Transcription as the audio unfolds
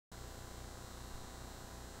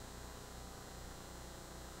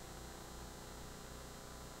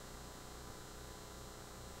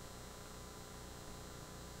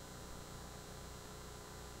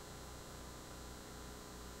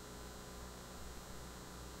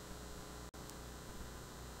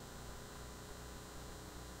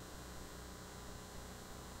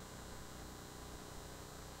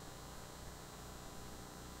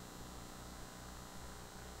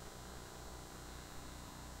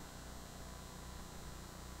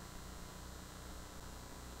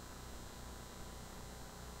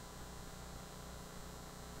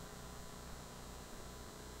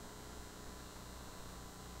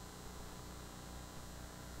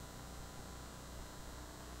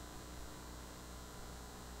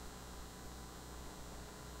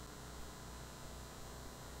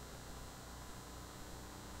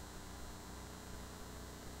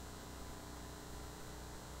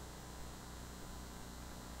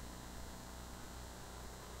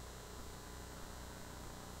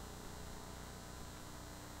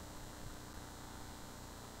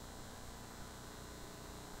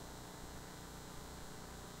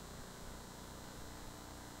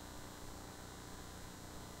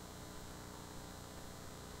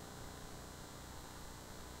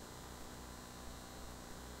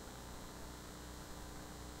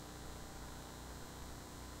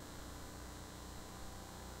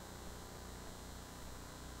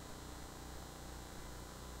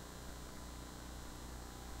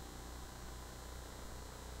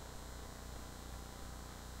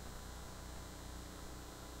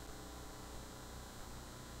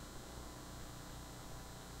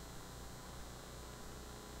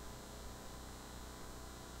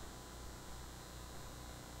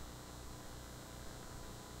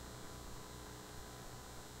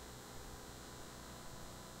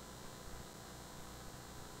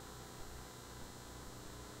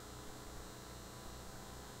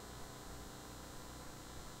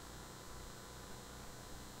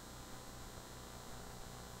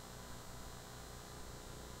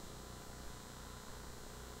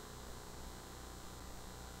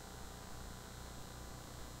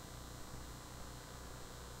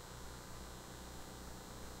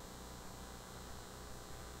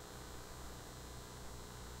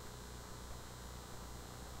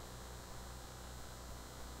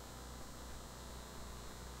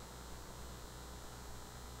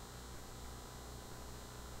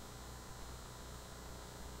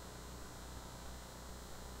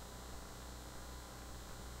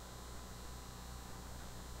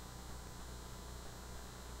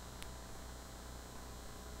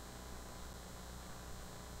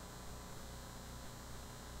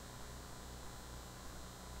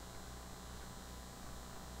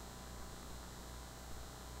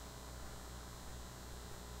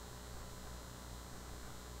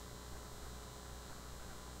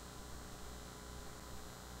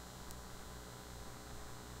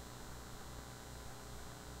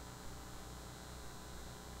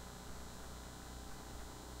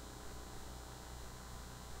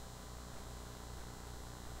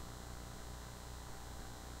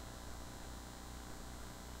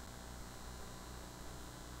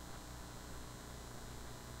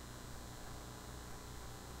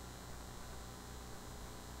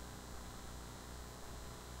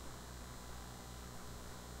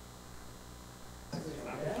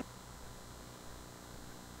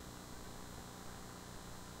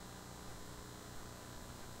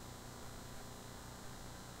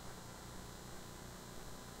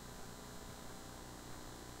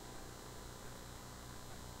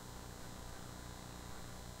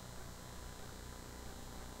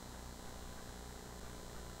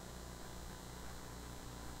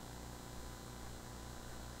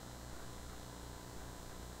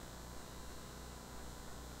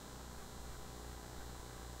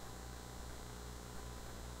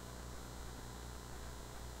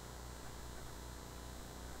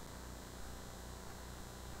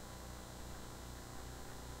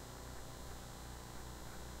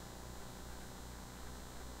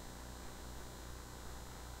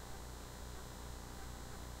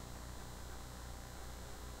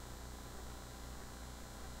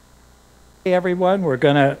Hey everyone, we're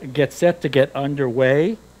going to get set to get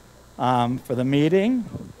underway for the meeting.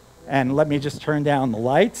 And let me just turn down the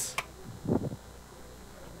lights.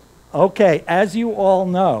 Okay, as you all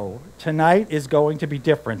know, tonight is going to be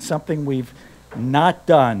different, something we've not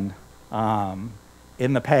done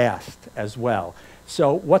in the past as well.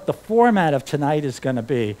 So what the format of tonight is going to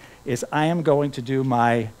be is I am going to do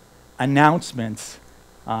my announcements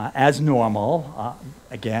as normal,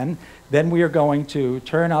 again. Then we are going to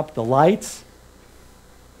turn up the lights,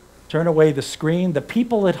 turn away the screen. The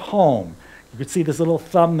people at home, you can see this little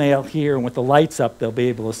thumbnail here, and with the lights up, they'll be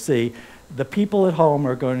able to see. The people at home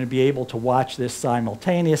are going to be able to watch this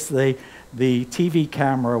simultaneously. The TV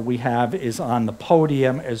camera we have is on the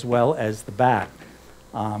podium as well as the back,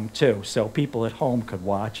 too, so people at home could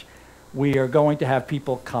watch. We are going to have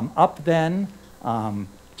people come up then.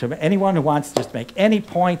 To anyone who wants to just make any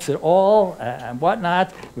points at all and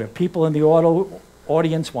whatnot, we have people in the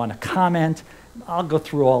audience want to comment. I'll go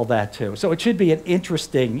through all that too. So it should be an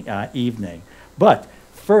interesting evening. But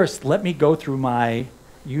first, let me go through my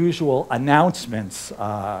usual announcements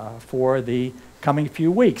for the coming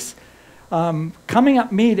few weeks. Coming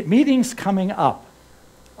up, meetings coming up.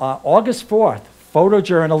 August 4th,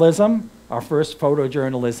 photojournalism, our first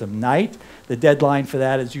photojournalism night. The deadline for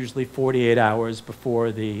that is usually 48 hours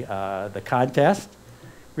before the contest.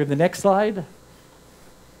 We have the next slide.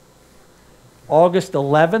 August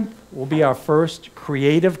 11th will be our first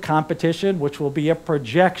creative competition, which will be a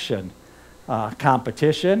projection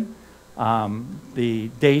competition. The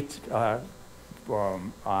date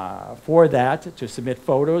for that to submit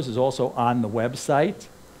photos is also on the website.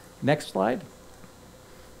 Next slide.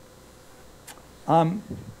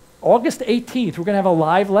 August 18th, we're going to have a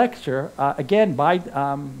live lecture, again,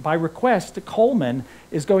 by request. Coleman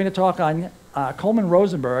is going to talk on Coleman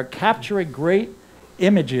Rosenberg, capturing great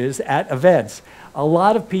images at events. A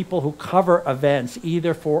lot of people who cover events,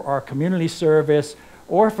 either for our community service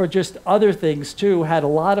or for just other things too, had a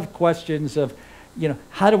lot of questions of,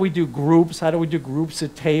 how do we do groups? How do we do groups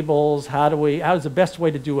at tables? How's the best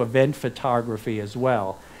way to do event photography as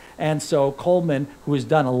well? And so Coleman, who has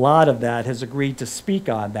done a lot of that, has agreed to speak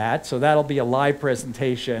on that. So that'll be a live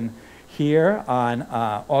presentation here on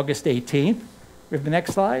August 18th. We have the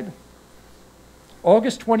next slide.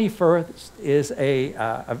 August 21st is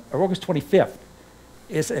August 25th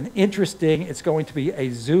is an interesting, it's going to be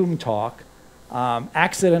a Zoom talk,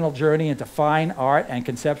 Accidental Journey into Fine Art and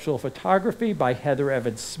Conceptual Photography by Heather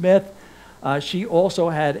Evans Smith. She also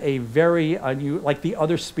had a very unusual, like the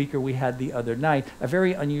other speaker we had the other night, a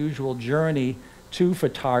very unusual journey to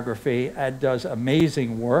photography and does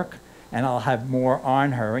amazing work. And I'll have more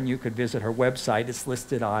on her, and you could visit her website. It's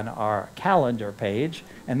listed on our calendar page,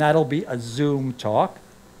 and that'll be a Zoom talk.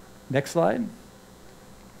 Next slide.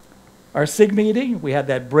 Our SIG meeting, we had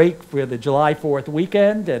that break for the July 4th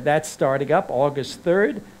weekend, and that's starting up August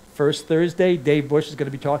 3rd, first Thursday. Dave Bush is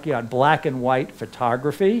going to be talking on black and white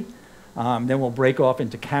photography. Then we'll break off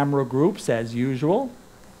into camera groups as usual.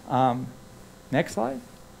 Next slide.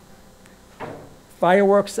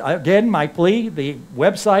 Fireworks, again, my plea, the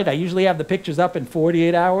website, I usually have the pictures up in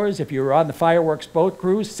 48 hours. If you're on the fireworks boat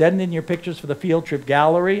cruise, send in your pictures for the field trip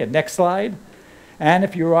gallery. And next slide. And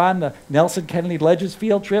if you're on the Nelson Kennedy Ledges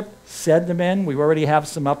field trip, send them in. We already have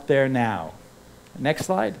some up there now. Next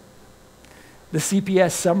slide. The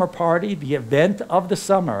CPS Summer Party, the event of the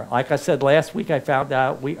summer. Like I said last week, I found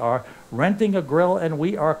out we are renting a grill and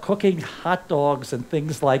we are cooking hot dogs and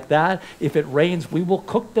things like that. If it rains, we will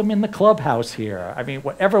cook them in the clubhouse here. I mean,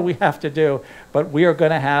 whatever we have to do, but we are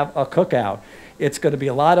going to have a cookout. It's going to be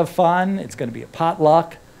a lot of fun. It's going to be a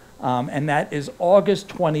potluck, and that is August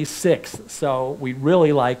 26th. So we'd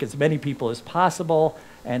really like as many people as possible,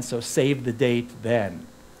 and so save the date then.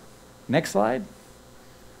 Next slide.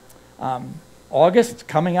 August,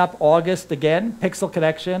 coming up August again, Pixel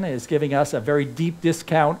Connection is giving us a very deep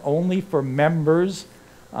discount only for members,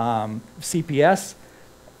 CPS,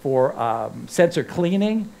 for sensor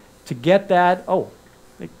cleaning. To get that,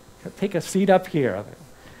 take a seat up here.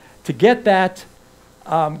 To get that,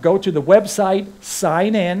 go to the website,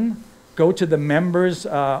 sign in, go to the members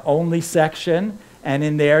only section, and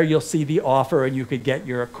in there you'll see the offer and you could get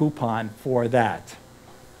your coupon for that.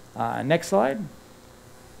 Next slide.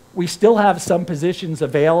 We still have some positions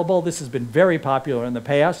available. This has been very popular in the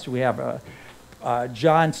past. We have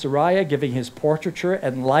John Soraya giving his portraiture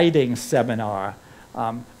and lighting seminar.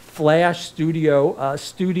 Flash, studio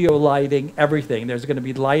lighting, everything. There's going to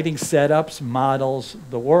be lighting setups, models,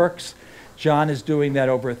 the works. John is doing that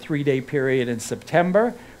over a 3-day period in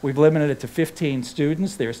September. We've limited it to 15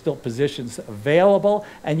 students. There are still positions available,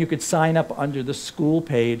 and you could sign up under the school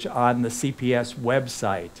page on the CPS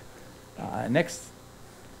website. Next,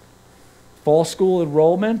 fall school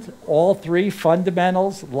enrollment, all three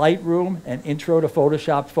fundamentals, Lightroom, and Intro to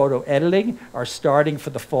Photoshop photo editing are starting for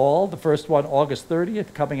the fall. The first one, August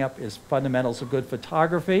 30th, coming up is Fundamentals of Good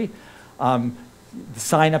Photography. The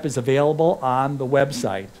sign-up is available on the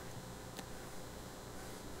website.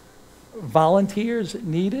 Volunteers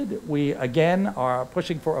needed. We, again, are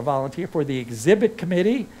pushing for a volunteer for the exhibit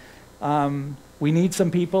committee. We need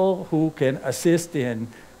some people who can assist in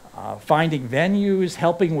finding venues,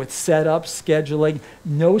 helping with setup, scheduling.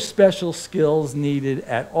 No special skills needed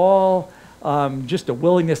at all, just a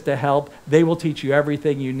willingness to help. They will teach you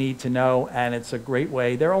everything you need to know, and it's a great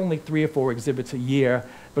way. There are only 3 or 4 exhibits a year,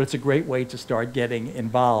 but it's a great way to start getting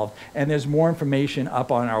involved. And there's more information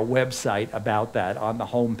up on our website about that on the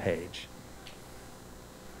homepage.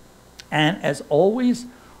 And as always,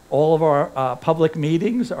 all of our public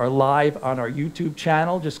meetings are live on our YouTube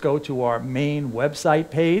channel. Just go to our main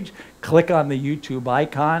website page, click on the YouTube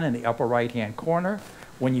icon in the upper right-hand corner.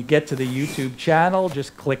 When you get to the YouTube channel,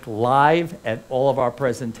 just click live, and all of our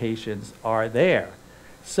presentations are there.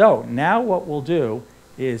 So now what we'll do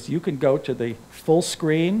is you can go to the full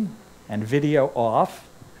screen and video off.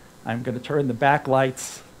 I'm going to turn the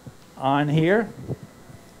backlights on here.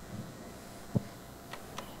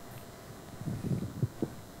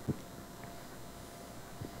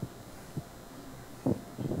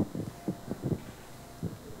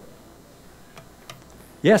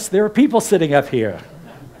 Yes, there are people sitting up here.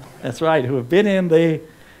 That's right, who have been in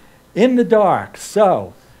the dark.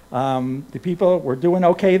 So, the people, we're doing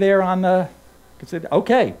okay there on the,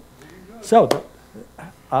 okay. So,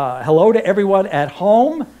 hello to everyone at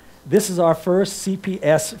home. This is our first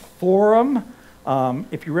CPS Forum.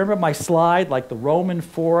 If you remember my slide, like the Roman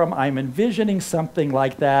Forum, I'm envisioning something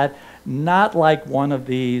like that, not like one of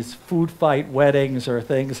these food fight weddings or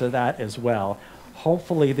things of that as well.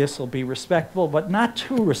 Hopefully this will be respectful, but not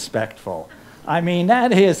too respectful. I mean,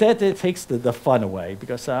 that takes the fun away.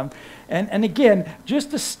 Because, and again,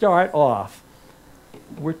 just to start off,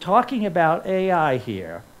 we're talking about AI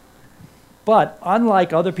here. But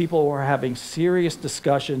unlike other people who are having serious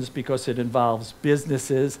discussions because it involves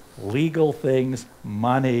businesses, legal things,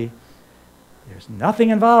 money, there's nothing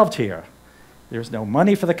involved here. There's no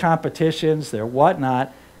money for the competitions, they're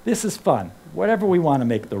whatnot. This is fun, whatever we want to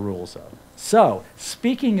make the rules of. So,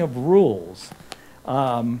 speaking of rules,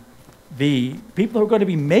 the people who are going to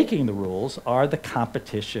be making the rules are the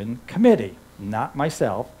competition committee, not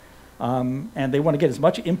myself, and they want to get as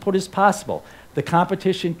much input as possible. The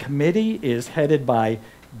competition committee is headed by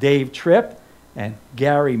Dave Tripp and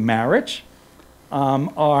Gary Marich.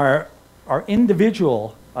 Our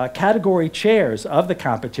individual category chairs of the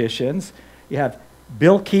competitions, you have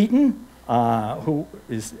Bill Keaton, who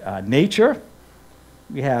is nature.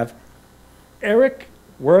 We have Eric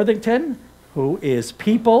Worthington, who is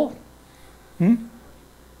people.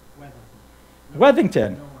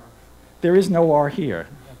 Wethington. There is no R here.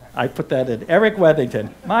 I put that in. Eric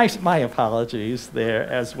Wethington. My apologies there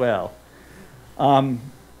as well. Dan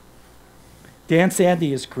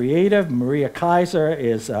Sandy is creative. Mariah Kaiser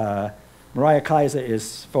is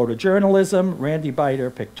photojournalism. Randy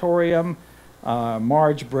Biter, pictorium.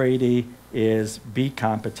 Marge Brady is beat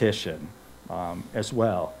competition as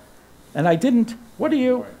well. And I didn't, what are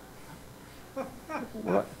you?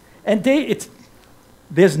 What? And Dave,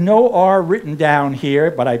 there's no R written down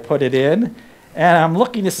here, but I put it in. And I'm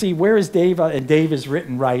looking to see where is Dave, and Dave is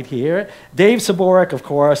written right here. Dave Saborik, of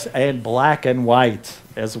course, and black and white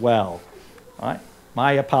as well. All right?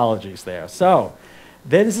 My apologies there. So,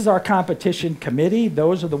 this is our competition committee.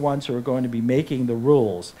 Those are the ones who are going to be making the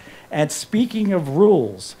rules. And speaking of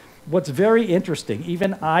rules, what's very interesting,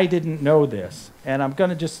 even I didn't know this, and I'm going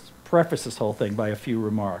to just preface this whole thing by a few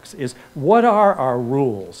remarks, is what are our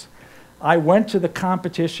rules? I went to the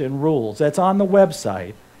competition rules, that's on the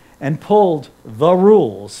website, and pulled the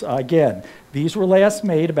rules. Again, these were last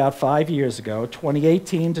made about 5 years ago,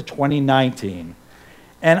 2018 to 2019.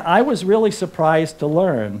 And I was really surprised to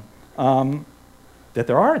learn that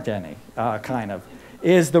there aren't any,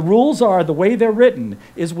 is the rules are, the way they're written,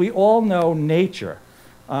 is we all know nature.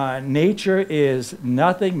 Nature is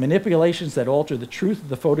nothing. Manipulations that alter the truth of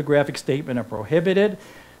the photographic statement are prohibited.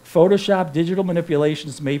 Photoshop digital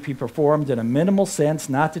manipulations may be performed in a minimal sense,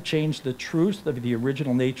 not to change the truth of the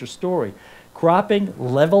original nature story. Cropping,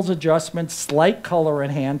 levels adjustments, slight color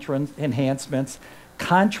enhancements,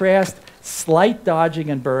 contrast, slight dodging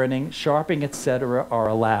and burning, sharpening, etc. are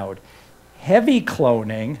allowed. Heavy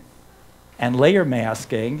cloning and layer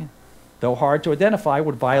masking, though hard to identify,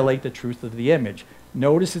 would violate the truth of the image.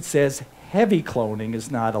 Notice it says heavy cloning is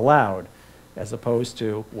not allowed, as opposed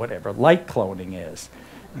to whatever light cloning is.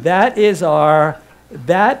 That is our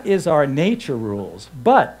nature rules.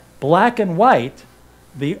 But black and white,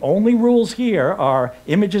 the only rules here are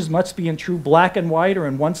images must be in true black and white or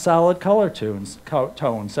in one solid color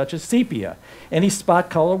tone, such as sepia. Any spot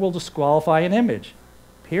color will disqualify an image,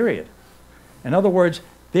 period. In other words,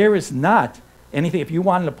 there is not anything, if you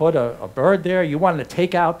wanted to put a bird there, you wanted to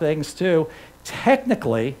take out things too,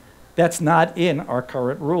 technically, that's not in our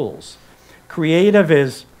current rules. Creative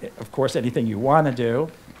is, of course, anything you want to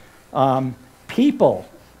do. People,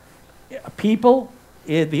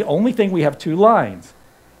 the only thing we have 2 lines,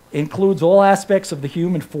 includes all aspects of the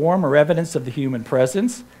human form or evidence of the human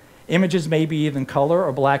presence. Images may be either in color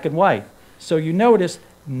or black and white. So you notice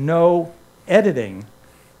no editing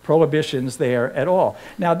prohibitions there at all.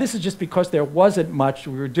 Now, this is just because there wasn't much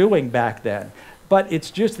we were doing back then. But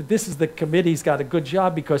it's just that this is the committee's got a good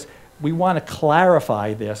job because we want to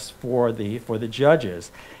clarify this for the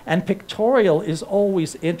judges. And pictorial is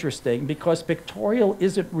always interesting because pictorial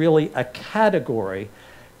isn't really a category.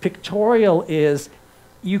 Pictorial is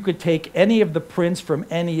you could take any of the prints from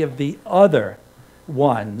any of the other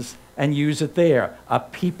ones and use it there. A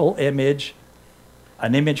people image,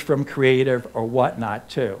 an image from creative, or whatnot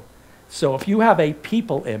too. So if you have a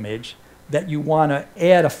people image that you want to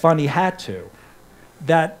add a funny hat to,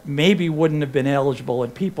 that maybe wouldn't have been eligible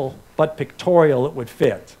in people, but pictorial it would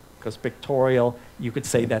fit, because pictorial, you could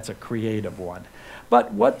say that's a creative one.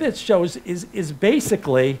 But what this shows is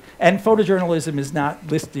basically, and photojournalism is not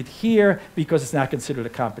listed here because it's not considered a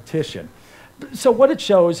competition. So what it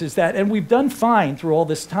shows is that, and we've done fine through all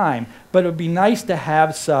this time, but it would be nice to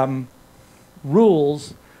have some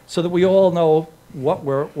rules so that we all know what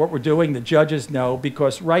we're doing, the judges know,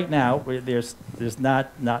 because right now there's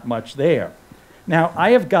not much there. Now,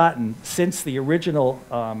 I have gotten, since the original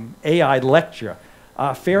AI lecture,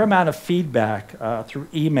 a fair amount of feedback through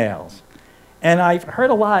emails. And I've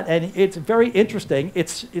heard a lot, and it's very interesting.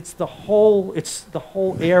 It's the whole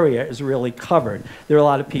area is really covered. There are a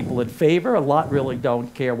lot of people in favor, a lot really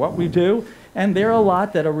don't care what we do, and there are a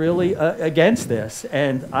lot that are really against this.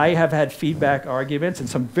 And I have had feedback arguments and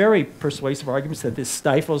some very persuasive arguments that this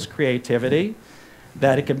stifles creativity,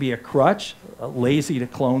 that it can be a crutch, lazy to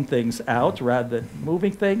clone things out rather than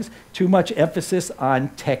moving things, too much emphasis on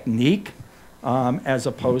technique as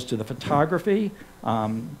opposed to the photography,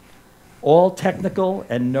 all technical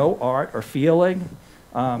and no art or feeling,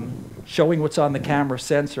 showing what's on the camera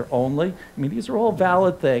sensor only. I mean, these are all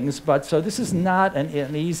valid things, but so this is not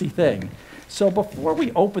an easy thing. So before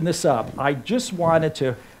we open this up, I just wanted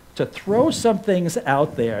to throw some things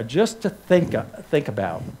out there just to think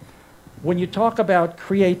about. When you talk about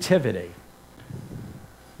creativity,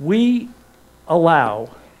 we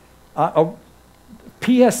allow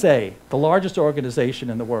PSA, the largest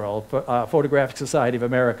organization in the world, Photographic Society of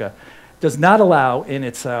America, does not allow in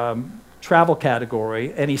its travel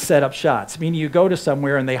category any set-up shots, meaning you go to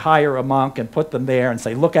somewhere and they hire a monk and put them there and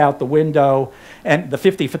say, look out the window, and the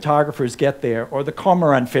 50 photographers get there, or the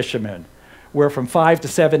cormorant fishermen, where from 5 to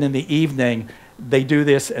 7 in the evening, they do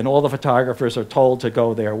this and all the photographers are told to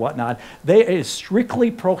go there, whatnot. It is strictly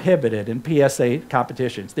prohibited in PSA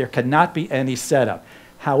competitions. There cannot be any setup.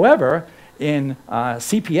 However, in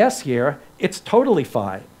CPS here, it's totally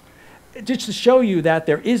fine. Just to show you that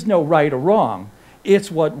there is no right or wrong, it's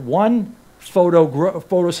what one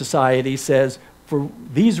photo society says, for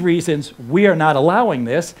these reasons, we are not allowing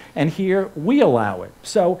this, and here we allow it.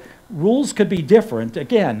 So rules could be different,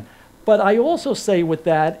 again, but I also say with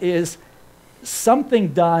that is something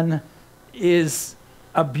done is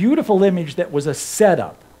a beautiful image that was a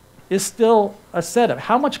setup is still a setup.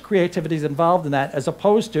 How much creativity is involved in that as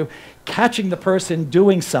opposed to catching the person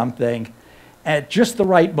doing something at just the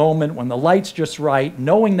right moment when the light's just right,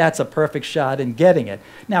 knowing that's a perfect shot and getting it.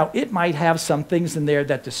 Now, it might have some things in there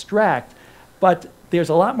that distract, but there's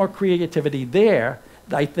a lot more creativity there,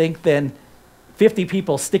 I think, than 50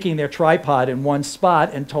 people sticking their tripod in one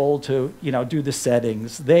spot and told to, do the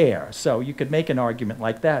settings there. So you could make an argument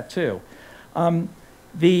like that too.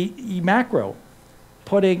 The macro,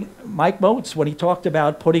 Mike Motes, when he talked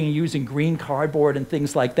about putting and using green cardboard and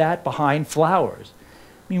things like that behind flowers.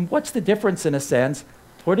 I mean, what's the difference in a sense,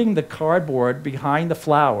 putting the cardboard behind the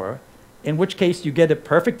flower, in which case you get a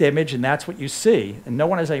perfect image and that's what you see, and no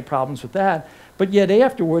one has any problems with that, but yet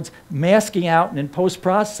afterwards, masking out and in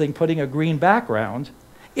post-processing, putting a green background,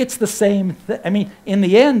 it's the same thing. I mean, in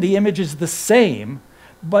the end, the image is the same,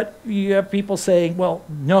 but you have people saying, well,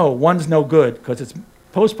 no, one's no good because it's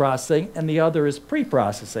post-processing and the other is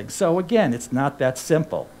pre-processing. So again, it's not that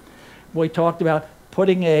simple. We talked about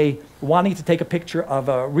wanting to take a picture of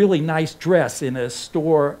a really nice dress in a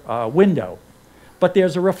store window. but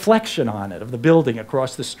there's a reflection on it of the building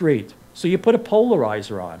across the street. So you put a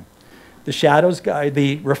polarizer on. The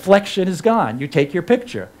the reflection is gone. You take your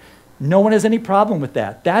picture. No one has any problem with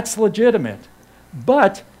that. That's legitimate.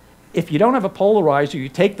 But if you don't have a polarizer, you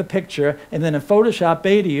take the picture, and then in Photoshop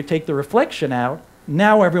Beta, you take the reflection out,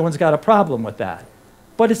 now everyone's got a problem with that.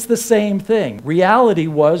 But it's the same thing. Reality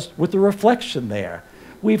was with the reflection there.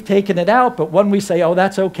 We've taken it out, but one we say, oh,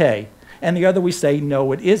 that's okay. And the other we say,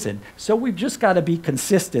 no, it isn't. So we've just got to be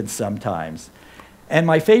consistent sometimes. And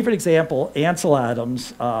my favorite example, Ansel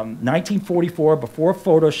Adams, 1944, before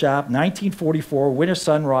Photoshop, 1944, Winter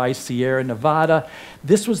Sunrise, Sierra Nevada.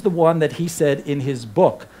 This was the one that he said in his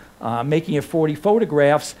book, Making It 40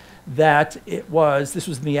 Photographs, that this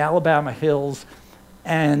was in the Alabama hills,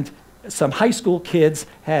 and some high school kids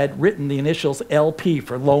had written the initials LP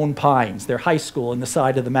for Lone Pines, their high school in the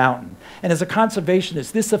side of the mountain. And as a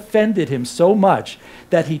conservationist, this offended him so much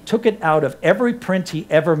that he took it out of every print he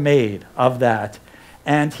ever made of that.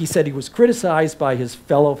 And he said he was criticized by his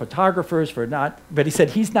fellow photographers for not, but he said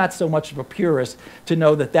he's not so much of a purist to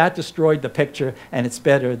know that that destroyed the picture and it's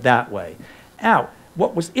better that way. Now,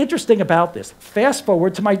 what was interesting about this, fast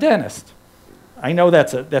forward to my dentist. I know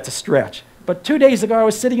that's a stretch. But 2 days ago, I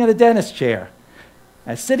was sitting in the dentist chair.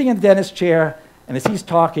 I was sitting in the dentist chair, and as he's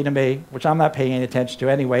talking to me, which I'm not paying any attention to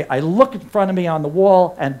anyway, I look in front of me on the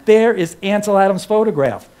wall, and there is Ansel Adams'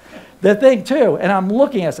 photograph. The thing, too. And I'm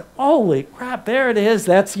looking, I said, holy crap, there it is.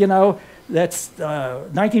 That's, that's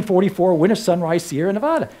 1944 Winter Sunrise, Sierra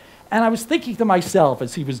Nevada. And I was thinking to myself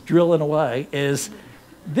as he was drilling away,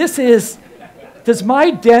 does my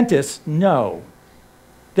dentist know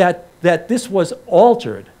that this was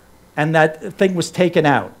altered and that thing was taken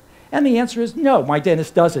out? And the answer is no, my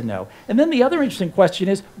dentist doesn't know. And then the other interesting question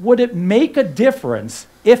is, would it make a difference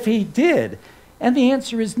if he did? And the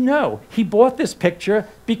answer is no. He bought this picture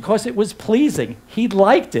because it was pleasing. He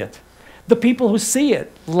liked it. The people who see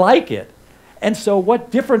it like it. And so what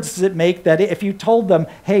difference does it make that if you told them,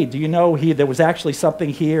 hey, do you know there was actually something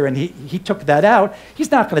here and he took that out, he's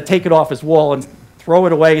not going to take it off his wall and throw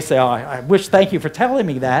it away, say, oh, thank you for telling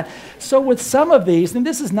me that. So with some of these, and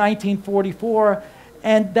this is 1944,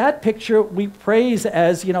 and that picture we praise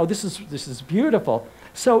as, this is beautiful.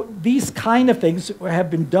 So these kind of things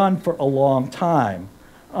have been done for a long time.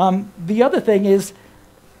 The other thing is,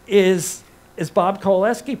 as Bob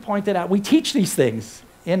Koleski pointed out, we teach these things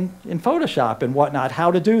in Photoshop and whatnot,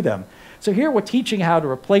 how to do them. So here we're teaching how to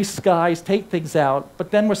replace skies, take things out,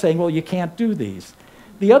 but then we're saying, well, you can't do these.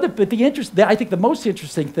 I think the most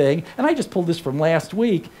interesting thing, and I just pulled this from last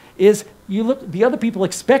week, is the other people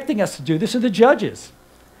expecting us to do this are the judges.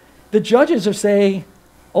 The judges are saying,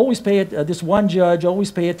 this one judge,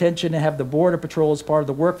 always pay attention and have the Border Patrol as part of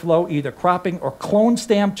the workflow. Either cropping or clone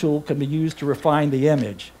stamp tool can be used to refine the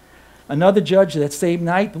image. Another judge that same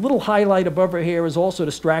night, the little highlight above her hair is also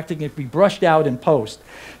distracting. It can be brushed out in post.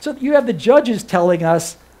 So you have the judges telling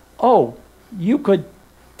us, oh, you could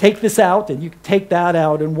take this out and you can take that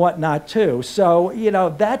out and whatnot too. So,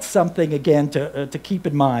 that's something, again, to keep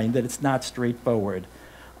in mind, that it's not straightforward.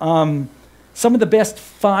 Some of the best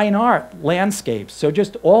fine art landscapes, so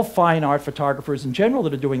just all fine art photographers in general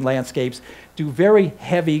that are doing landscapes do very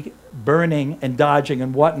heavy burning and dodging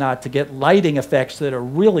and whatnot to get lighting effects that are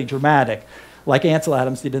really dramatic, like Ansel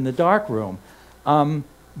Adams did in the darkroom.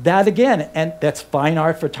 That again, and that's fine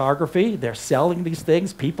art photography. They're selling these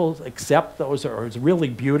things. People accept those as really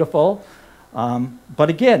beautiful. But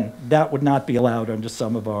again, that would not be allowed under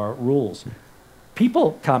some of our rules.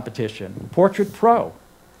 People competition, Portrait Pro.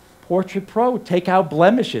 Portrait Pro, take out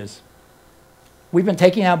blemishes. We've been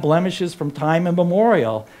taking out blemishes from time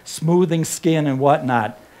immemorial, smoothing skin and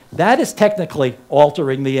whatnot. That is technically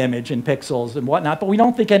altering the image in pixels and whatnot, but we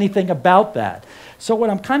don't think anything about that. So what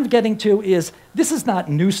I'm kind of getting to is, this is not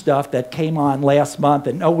new stuff that came on last month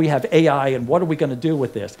and, oh, we have AI and what are we going to do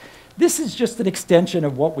with this? This is just an extension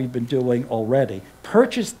of what we've been doing already.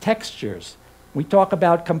 Purchase textures. We talk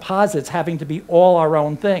about composites having to be all our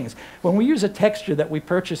own things. When we use a texture that we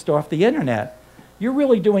purchased off the internet, you're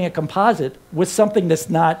really doing a composite with something that's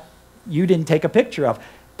not, you didn't take a picture of.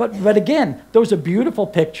 But again, those are beautiful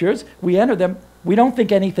pictures. We enter them. We don't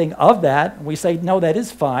think anything of that. We say, no, that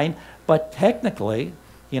is fine. But technically,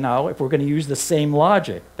 if we're going to use the same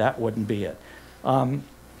logic, that wouldn't be it.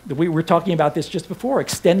 We were talking about this just before,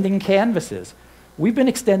 extending canvases. We've been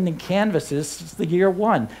extending canvases since the year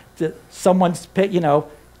one. Someone's,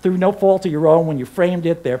 through no fault of your own, when you framed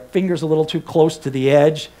it, their finger's a little too close to the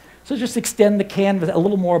edge. So just extend the canvas, a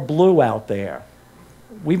little more blue out there.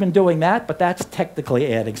 We've been doing that, but that's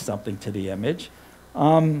technically adding something to the image.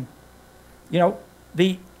 A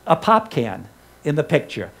pop can in the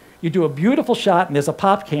picture. You do a beautiful shot and there's a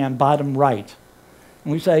pop can bottom right.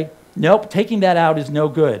 And we say, nope, taking that out is no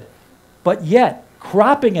good. But yet,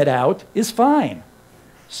 cropping it out is fine.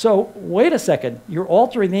 So wait a second, you're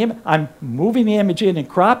altering the image. I'm moving the image in and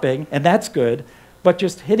cropping, and that's good, but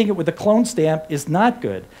just hitting it with a clone stamp is not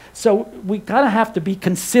good. So we kind of have to be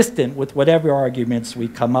consistent with whatever arguments we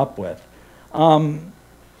come up with.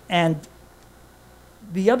 And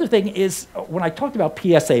the other thing is, when I talked about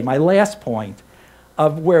PSA, my last point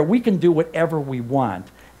of where we can do whatever we want.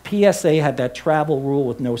 PSA had that travel rule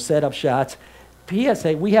with no setup shots.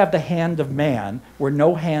 PSA, we have the hand of man. We're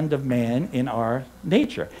no hand of man in our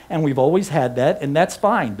nature. And we've always had that, and that's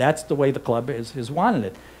fine. That's the way the club has wanted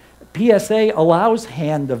it. PSA allows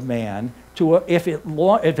hand of man to, if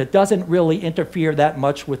it doesn't really interfere that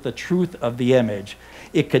much with the truth of the image,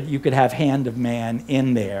 you could have hand of man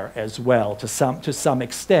in there as well to some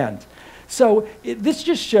extent. So this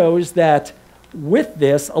just shows that with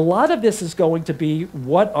this, a lot of this is going to be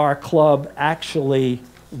what our club actually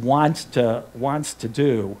wants to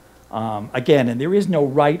do. Again, and there is no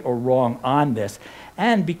right or wrong on this.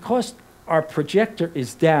 And because our projector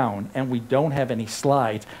is down and we don't have any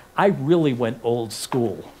slides, I really went old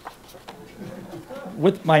school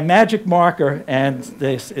with my magic marker, and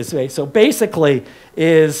this is, so basically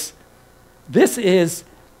this is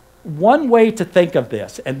one way to think of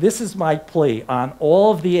this, and this is my plea on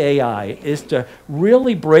all of the AI, is to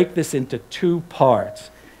really break this into two parts.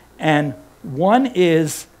 And one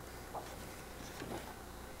is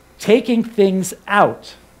taking things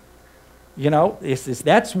out. You know,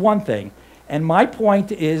 that's one thing. And my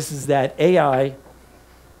point is that AI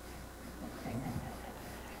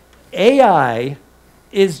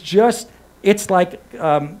is just, it's like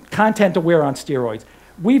content aware on steroids.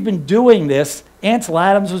 We've been doing this. Ansel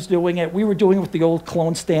Adams was doing it. We were doing it with the old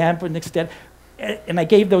clone stamp and extent. And I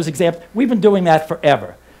gave those examples. We've been doing that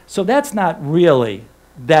forever. So that's not really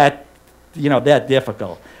that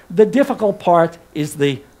difficult. The difficult part is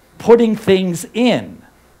the putting things in,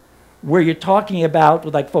 where you're talking about,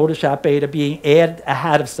 like Photoshop Beta, being add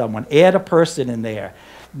ahead of someone, add a person in there.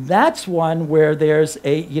 That's one where there's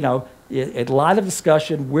a lot of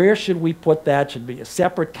discussion. Where should we put that? Should it be a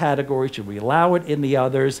separate category? Should we allow it in the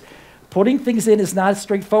others? Putting things in is not as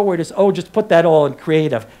straightforward as, oh, just put that all in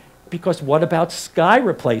creative. Because what about sky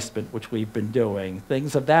replacement, which we've been doing,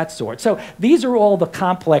 things of that sort. So these are all the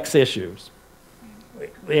complex issues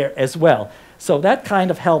there as well. So that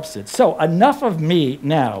kind of helps it. So enough of me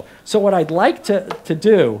now. So what I'd like to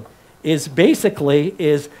do is basically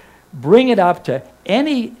bring it up to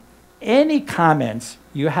any comments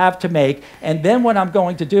you have to make. And then what I'm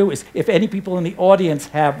going to do is, if any people in the audience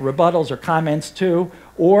have rebuttals or comments too,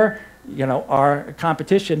 or our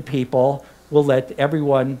competition people, will let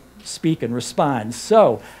everyone speak and respond.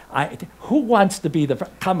 So who wants to be the,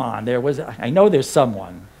 come on, I know there's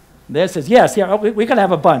someone. There says, yes, yeah, we can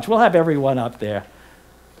have a bunch. We'll have everyone up there.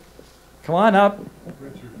 Come on up.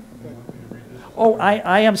 Oh,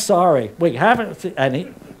 I am sorry. Wait,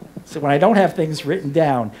 so when I don't have things written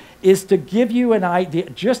down, is to give you an idea,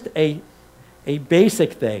 just a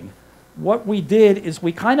basic thing. What we did is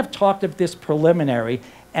we kind of talked of this preliminary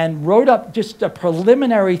and wrote up just a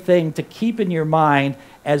preliminary thing to keep in your mind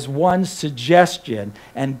as one suggestion.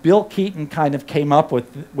 And Bill Keaton kind of came up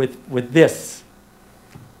with this.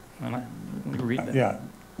 Yeah,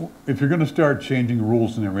 if you're going to start changing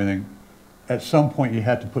rules and everything, at some point you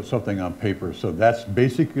have to put something on paper. So that's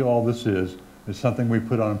basically all this is. It's something we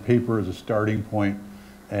put on paper as a starting point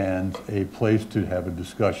and a place to have a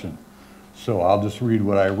discussion. So I'll just read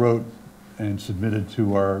what I wrote and submitted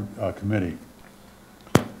to our committee.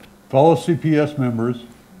 Fellow CPS members,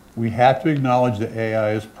 we have to acknowledge that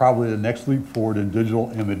AI is probably the next leap forward in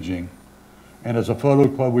digital imaging. And as a photo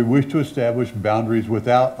club, we wish to establish boundaries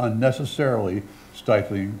without unnecessarily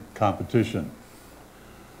stifling competition.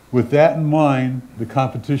 With that in mind, the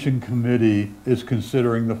competition committee is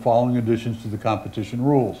considering the following additions to the competition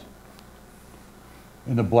rules.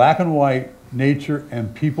 In the black and white, nature,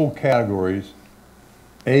 and people categories,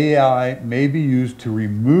 AI may be used to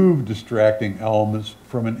remove distracting elements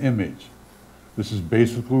from an image. This is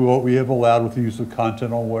basically what we have allowed with the use of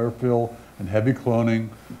content-aware fill and heavy cloning.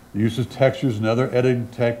 The use of textures and other editing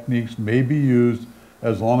techniques may be used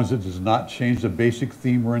as long as it does not change the basic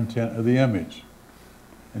theme or intent of the image.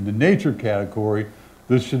 In the nature category,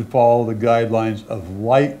 this should follow the guidelines of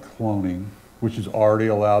light cloning, which is already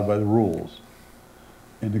allowed by the rules.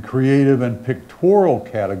 In the creative and pictorial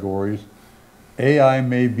categories, AI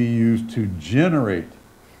may be used to generate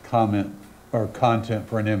comment or content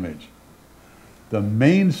for an image. The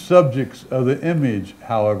main subjects of the image,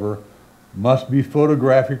 however, must be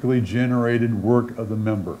photographically generated work of the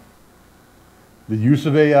member. The use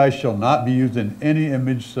of AI shall not be used in any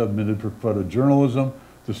image submitted for photojournalism.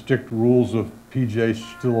 The strict rules of PJ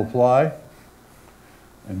still apply.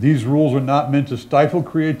 And these rules are not meant to stifle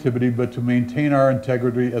creativity, but to maintain our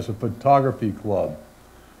integrity as a photography club.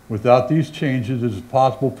 Without these changes, it is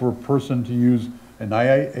possible for a person to use an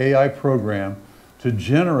AI program to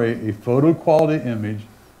generate a photo quality image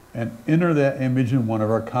and enter that image in one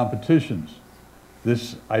of our competitions.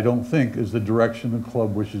 This, I don't think, is the direction the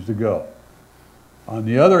club wishes to go. On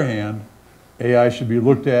the other hand, AI should be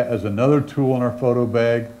looked at as another tool in our photo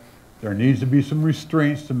bag. There needs to be some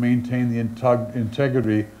restraints to maintain the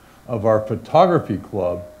integrity of our photography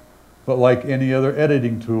club, but like any other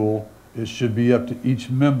editing tool, it should be up to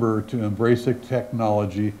each member to embrace the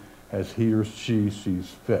technology as he or she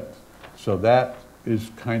sees fit. So that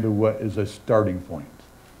is kind of what is a starting point.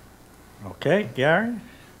 Okay, Gary?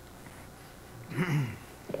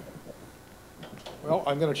 Well,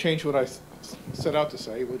 I'm going to change what I set out to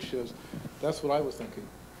say, which is, that's what I was thinking.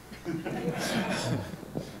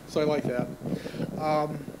 So I like that.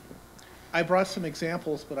 I brought some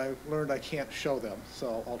examples, but I learned I can't show them,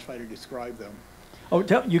 so I'll try to describe them. Oh,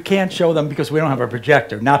 you can't show them because we don't have a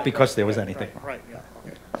projector, not because there was anything. Right, yeah,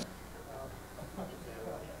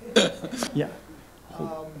 okay. Yeah.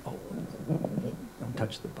 Don't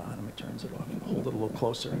touch the bottom, it turns it off. Hold it a little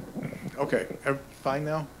closer. Okay, fine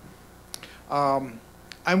now?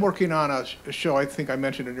 I'm working on a show, I think I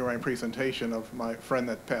mentioned it during my presentation, of my friend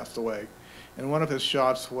that passed away. And one of his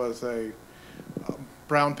shots was a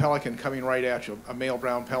brown pelican coming right at you, a male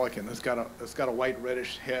brown pelican. It's got a white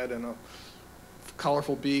reddish head and a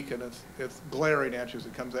colorful beak, and it's glaring at you as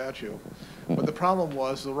it comes at you. But the problem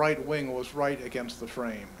was the right wing was right against the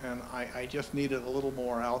frame, and I just needed a little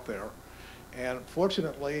more out there. And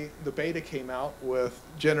fortunately, the beta came out with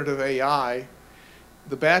generative AI.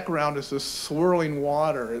 The background is this swirling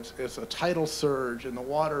water. It's a tidal surge, and the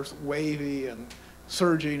water's wavy and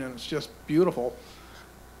surging, and it's just beautiful.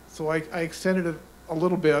 So I extended it a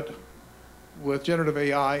little bit with generative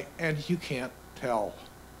AI, and you can't tell.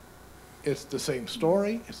 It's the same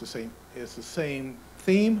story, it's the same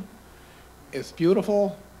theme, it's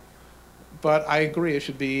beautiful, but I agree it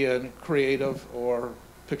should be in creative or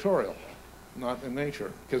pictorial, not in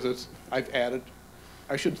nature, because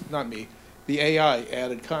the AI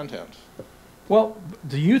added content. Well,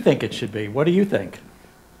 do you think it should be? What do you think?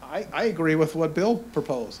 I agree with what Bill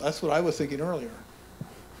proposed. That's what I was thinking earlier.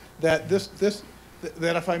 That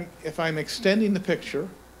that if I'm extending the picture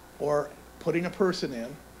or putting a person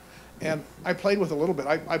in, and I played with it a little bit.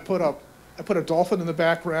 I put a dolphin in the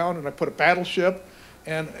background, and I put a battleship,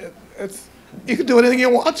 and you can do anything you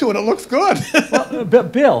want to, and it looks good. Well,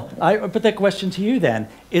 Bill, I put that question to you then.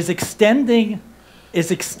 Is extending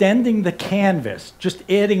the canvas, just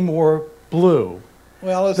adding more blue,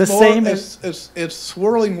 well, it's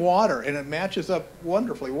swirling water, and it matches up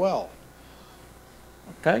wonderfully well.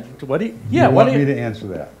 Okay. What do you? Yeah. You want me to answer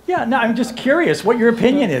that? Yeah. No, I'm just curious what your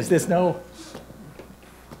opinion is. There's no.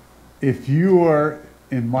 If you are,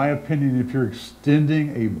 in my opinion, if you're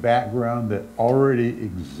extending a background that already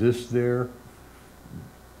exists there,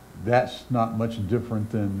 that's not much different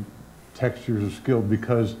than textures of skill,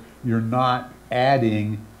 because you're not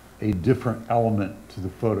adding a different element to the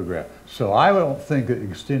photograph. So I don't think that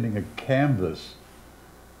extending a canvas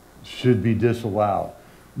should be disallowed.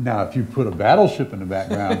 Now, if you put a battleship in the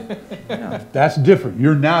background, that's different.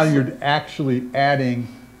 You're actually adding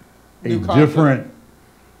a different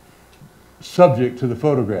subject to the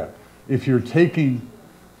photograph. If you're taking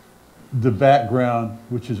the background,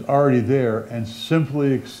 which is already there, and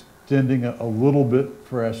simply extending it a little bit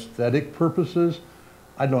for aesthetic purposes,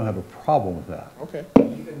 I don't have a problem with that. Okay.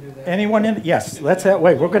 Anyone in? Yes. Let's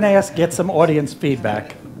wait. We're going to get some audience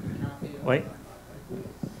feedback. Wait.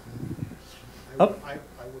 Oh.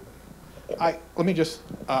 Let me just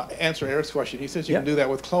answer Eric's question. He says you can do that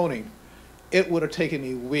with cloning. It would have taken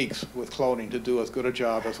me weeks with cloning to do as good a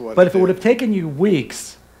job as what. But if it would have taken you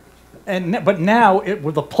weeks, but now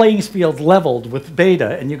with the playing field leveled with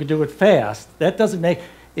beta, and you could do it fast, that doesn't make.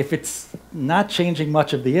 If it's not changing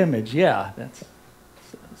much of the image, yeah, that's.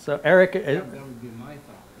 So Eric. That would be my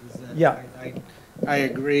thought. Is that Yeah. I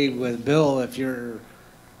agree with Bill. If you're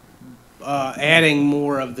adding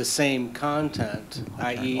more of the same content,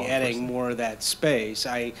 i.e., adding more of that space,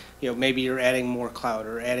 maybe you're adding more cloud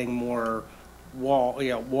or adding more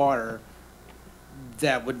water,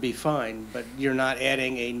 that would be fine. But you're not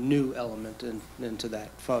adding a new element into that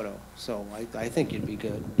photo. So I think you'd be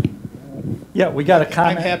good. Yeah, we got a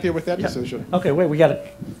comment. I'm happier with that decision. Okay, wait, we got a.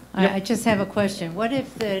 I just have a question. What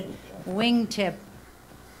if the wingtip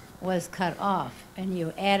was cut off and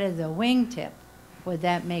you added the wingtip? Would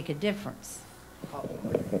that make a difference?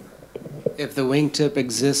 If the wingtip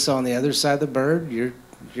exists on the other side of the bird,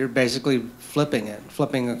 you're basically flipping it,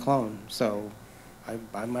 flipping a clone. So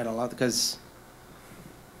I might allow, because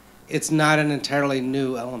it's not an entirely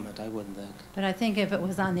new element, I wouldn't think. But I think if it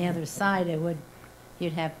was on the other side,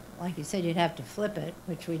 you'd have, like you said, you'd have to flip it,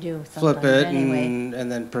 which we do Flip sometimes it anyway.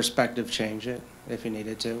 and then perspective change it if you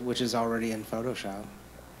needed to, which is already in Photoshop.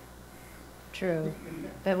 True.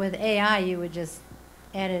 But with AI, you would just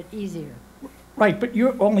add it easier. Right, but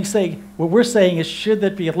you're only saying, what we're saying is, should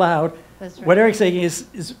that be allowed? That's right. What Eric's saying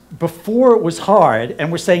is before it was hard,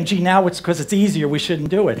 and we're saying, gee, now it's because it's easier, we shouldn't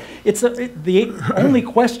do it. The only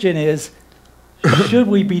question is, should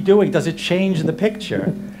we be doing, does it change the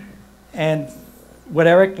picture? And what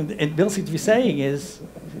Eric and Bill seem to be saying is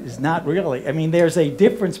not really. I mean, there's a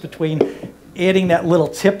difference between adding that little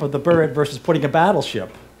tip of the bird versus putting a battleship.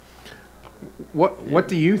 What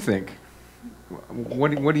do you think?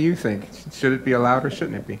 What do you think? Should it be allowed or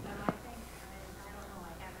shouldn't it be?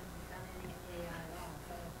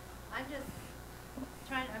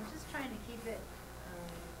 I'm just trying to keep it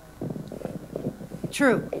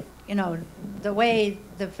true, you know, the way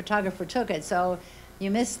the photographer took it. So you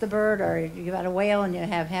miss the bird, or you got a whale and you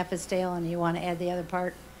have half its tail and you want to add the other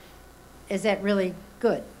part. Is that really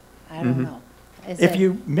good? I don't know.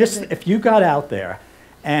 If you got out there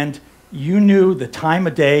and you knew the time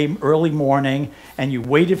of day, early morning, and you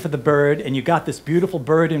waited for the bird, and you got this beautiful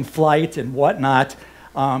bird in flight and whatnot.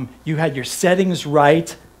 You had your settings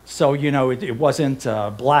right, so you know it wasn't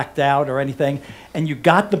blacked out or anything, and you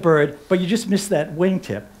got the bird, but you just missed that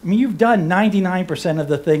wingtip. I mean, you've done 99% of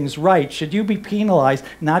the things right. Should you be penalized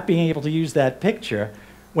not being able to use that picture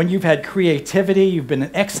when you've had creativity, you've been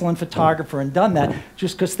an excellent photographer and done that,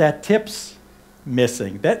 just because that tip's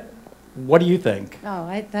missing? What do you think? No,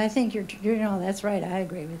 I think you know, that's right. I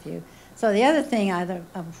agree with you. So the other thing, a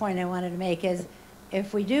point I wanted to make is,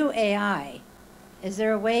 if we do AI, is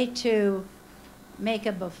there a way to make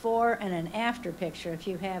a before and an after picture if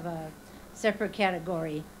you have a separate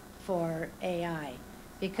category for AI?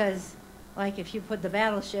 Because, like, if you put the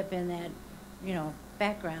battleship in that, you know,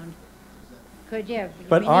 background,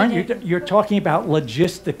 But aren't you're talking about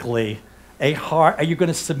logistically are you going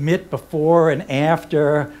to submit before and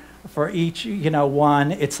after for each, you know,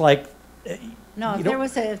 one? It's like, no,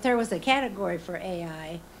 if there was a category for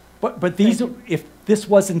AI. But these, if this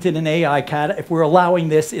wasn't in an AI if we're allowing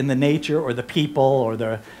this in the nature or the people or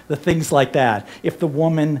the things like that, if the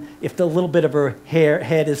little bit of her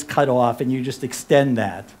head is cut off and you just extend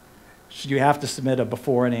that, should you have to submit a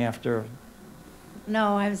before and after?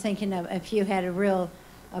 No, I was thinking of if you had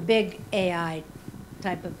a big AI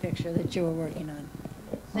type of picture that you were working on,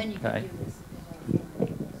 then you could do this.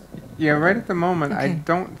 Yeah, right at the moment, I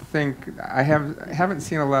don't think, I haven't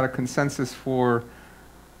seen a lot of consensus for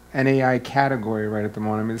an AI category right at the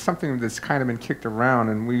moment. I mean, it's something that's kind of been kicked around,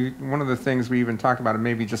 and one of the things we even talked about,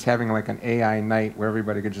 maybe just having like an AI night where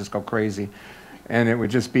everybody could just go crazy, and it would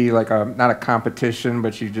just be like not a competition,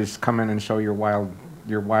 but you just come in and show your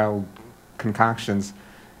wild concoctions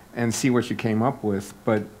and see what you came up with.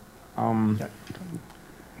 But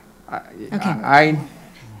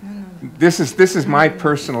this is my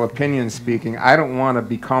personal opinion speaking. I don't want to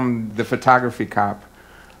become the photography cop.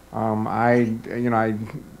 I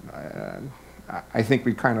think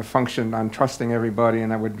we kind of functioned on trusting everybody,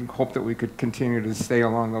 and I would hope that we could continue to stay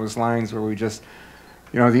along those lines where we just,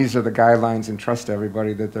 you know, these are the guidelines, and trust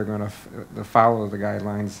everybody that they're going to follow the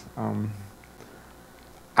guidelines.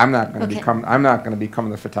 I'm not going to become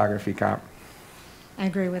the photography cop. I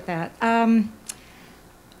agree with that.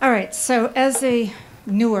 All right, so as a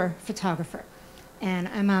newer photographer, and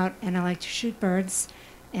I'm out and I like to shoot birds,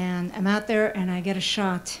 and I'm out there and I get a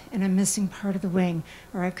shot and I'm missing part of the wing,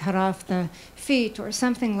 or I cut off the feet or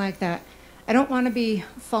something like that. I don't want to be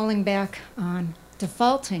falling back on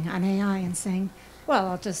defaulting on AI and saying, well,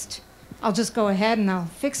 I'll just go ahead and I'll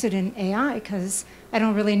fix it in AI because I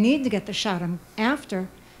don't really need to get the shot after,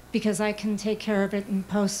 because I can take care of it in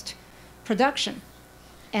post-production.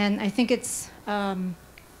 And I think it's,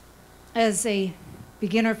 as a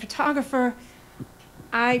beginner photographer,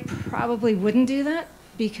 I probably wouldn't do that,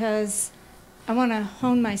 because I want to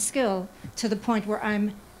hone my skill to the point where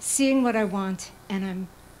I'm seeing what I want and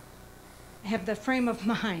have the frame of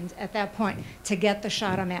mind at that point to get the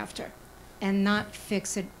shot I'm after and not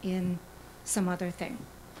fix it in some other thing.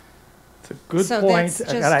 It's a good point.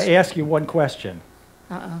 And I ask you one question.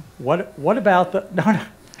 What about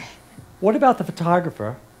the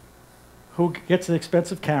photographer who gets an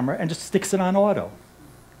expensive camera and just sticks it on auto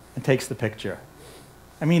and takes the picture?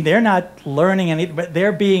 I mean, they're not learning anything, but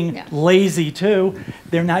they're being Yeah. lazy too.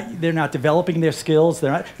 They're not developing their skills.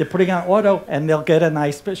 They're putting on auto, and they'll get a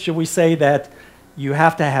nice. But should we say that you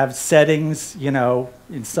have to have settings, you know,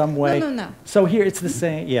 in some way? No. So here it's the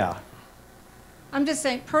same. Yeah. I'm just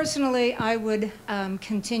saying, personally, I would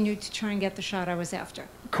continue to try and get the shot I was after.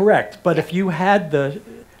 Correct. But if you had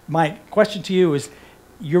my question to you is,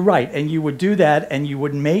 you're right, and you would do that, and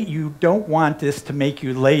you don't want this to make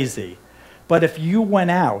you lazy. But if you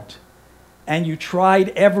went out and you tried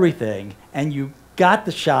everything and you got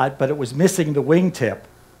the shot, but it was missing the wingtip,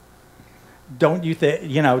 don't you think,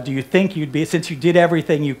 you know, do you think you'd be, since you did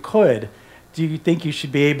everything you could, do you think you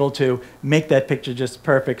should be able to make that picture just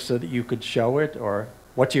perfect so that you could show it? Or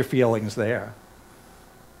what's your feelings there?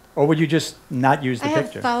 Or would you just not use the I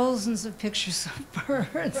picture? have thousands of pictures of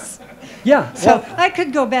birds. Yeah. So Well, I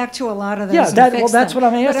could go back to a lot of those Yeah, and that- fix well, that's them,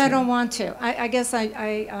 what I'm But I asking. don't want to. I guess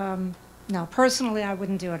no, personally, I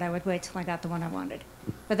wouldn't do it. I would wait till I got the one I wanted.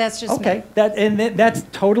 But that's just me. okay, that's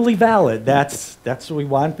totally valid. That's what we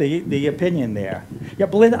want, the opinion there. Yeah,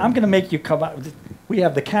 Belinda, I'm going to make you come up. We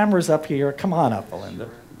have the cameras up here. Come on up, Belinda.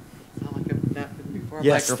 Sound like I've not been before a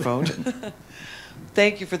Yes. microphone.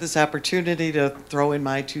 Thank you for this opportunity to throw in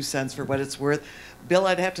my 2 cents for what it's worth. Bill,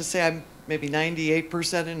 I'd have to say I'm maybe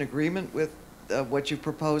 98% in agreement with what you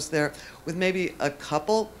proposed there, with maybe a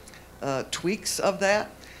couple tweaks of that.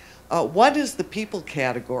 One is the people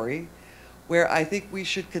category, where I think we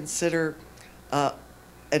should consider an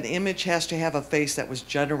image has to have a face that was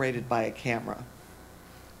generated by a camera.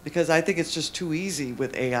 Because I think it's just too easy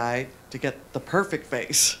with AI to get the perfect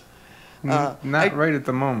face. Not right at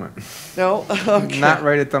the moment. No? Okay. Not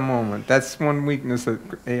right at the moment. That's one weakness that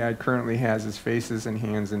AI currently has, is faces and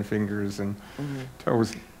hands and fingers and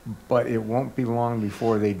toes. But it won't be long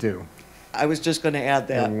before they do. I was just going to add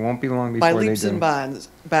that. It won't be long before By they do. leaps and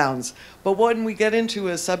bounds. But when we get into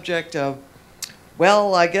a subject of,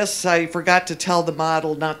 well, I guess I forgot to tell the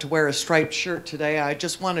model not to wear a striped shirt today. I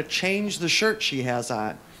just want to change the shirt she has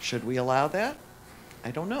on. Should we allow that?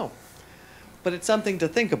 I don't know. But it's something to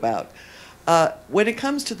think about. When it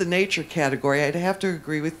comes to the nature category, I'd have to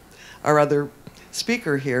agree with our other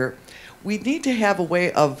speaker here. We need to have a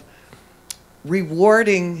way of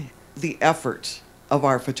rewarding the effort of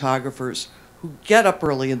our photographers who get up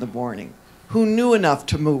early in the morning, who knew enough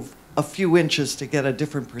to move a few inches to get a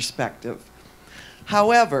different perspective.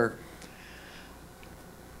 However,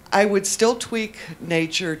 I would still tweak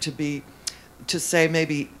nature to say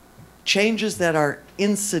maybe changes that are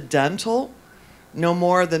incidental, no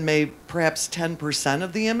more than maybe perhaps 10%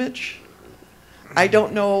 of the image. I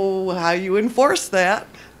don't know how you enforce that.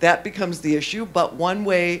 That becomes the issue, but one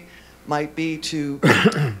way might be to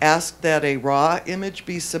ask that a raw image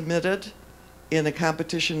be submitted in a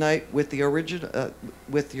competition night with the original,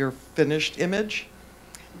 with your finished image,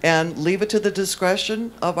 and leave it to the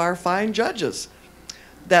discretion of our fine judges.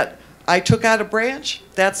 That I took out a branch,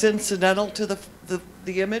 that's incidental to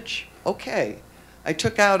the image, okay. I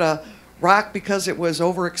took out a rock because it was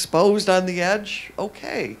overexposed on the edge,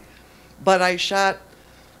 okay. But I shot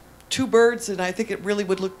 2 birds and I think it really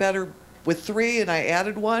would look better with 3 and I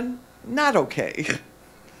added 1, not okay.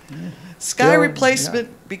 Sky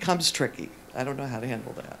replacement becomes tricky. I don't know how to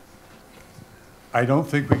handle that. I don't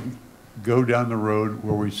think we can go down the road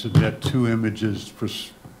where we submit 2 images for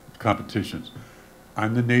competitions.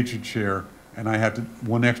 I'm the nature chair, and I have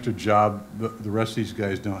one extra job the rest of these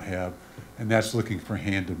guys don't have, and that's looking for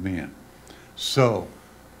hand-to-man. So,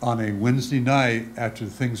 on a Wednesday night, after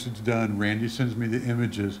things are done, Randy sends me the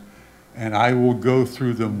images, and I will go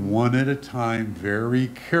through them one at a time very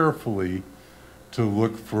carefully to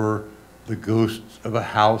look for the ghost of a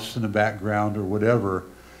house in the background or whatever.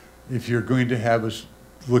 If you're going to have us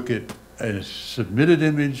look at a submitted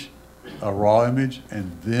image, a raw image,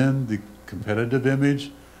 and then the competitive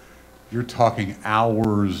image, you're talking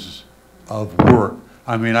hours of work.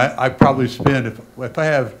 I mean, I probably spend, if I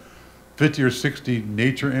have 50 or 60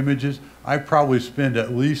 nature images, I probably spend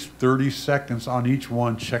at least 30 seconds on each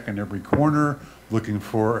one, checking every corner, looking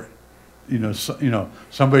for,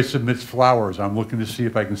 somebody submits flowers. I'm looking to see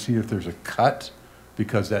if I can see if there's a cut,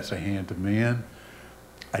 because that's a hand-to-man.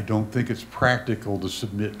 I don't think it's practical to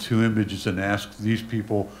submit 2 images and ask these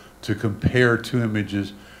people to compare 2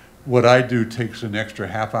 images. What I do takes an extra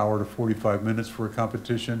half hour to 45 minutes for a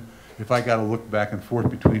competition. If I got to look back and forth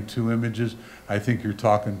between 2 images, I think you're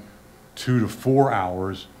talking 2 to 4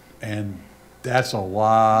 hours, and that's a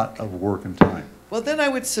lot of work and time. Well, then I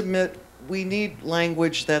would submit, we need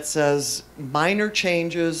language that says minor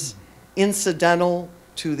changes, incidental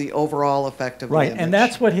to the overall effect of the image. Right, and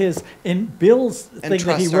that's what in Bill's thing that he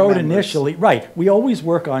trust our wrote members. initially, right, we always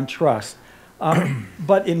work on trust.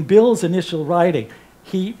 But in Bill's initial writing,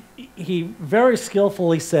 he very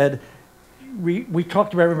skillfully said, we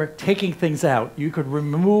talked about, remember, taking things out. You could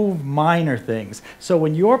remove minor things. So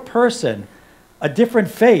when your person, a different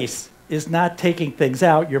face is not taking things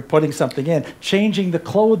out, you're putting something in. Changing the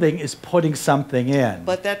clothing is putting something in.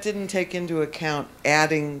 But that didn't take into account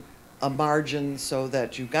adding a margin so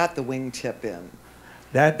that you got the wingtip in.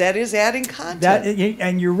 That is adding content.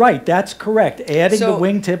 And you're right, that's correct. Adding the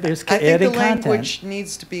wingtip is adding content. I think the language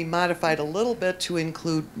needs to be modified a little bit to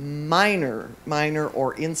include minor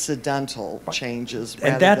or incidental changes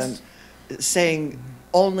rather than saying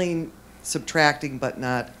only subtracting but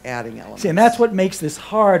not adding elements. See, and that's what makes this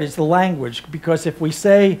hard is the language, because if we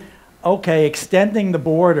say, okay, extending the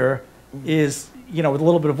border is, with a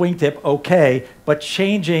little bit of wingtip, okay, but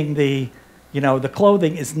changing the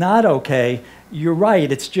clothing is not okay, you're right.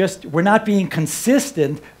 It's just, we're not being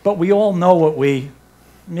consistent, but we all know what we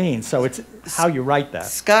mean. So it's how you write that.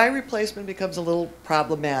 Sky replacement becomes a little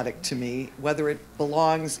problematic to me, whether it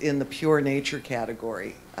belongs in the pure nature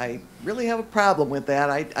category. I really have a problem with that.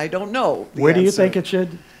 I don't know the Where do you answer. think it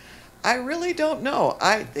should? I really don't know.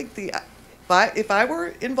 I think if I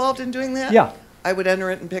were involved in doing that, Yeah. I would enter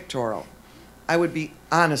it in pictorial. I would be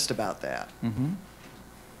honest about that. Mm-hmm.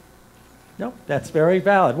 No, that's very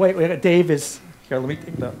valid. Wait, Dave is here. Let me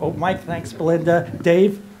take the. Oh, Mike, thanks, Belinda.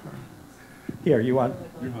 Dave, here, you want?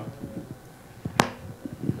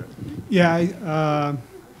 Yeah.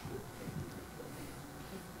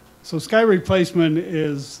 So sky replacement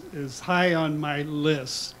is high on my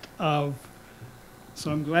list of.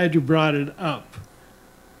 So I'm glad you brought it up.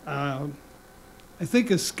 I think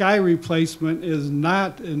a sky replacement is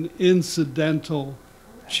not an incidental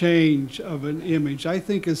change of an image. I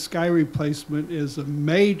think a sky replacement is a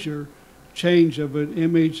major change of an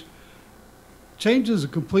image, changes the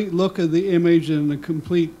complete look of the image and the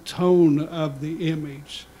complete tone of the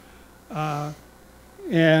image.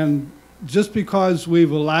 And just because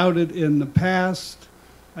we've allowed it in the past,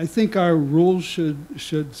 I think our rules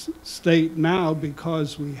should state now,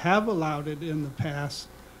 because we have allowed it in the past,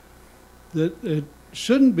 that it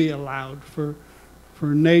shouldn't be allowed for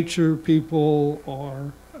nature people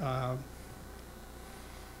or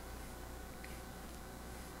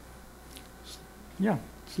Yeah.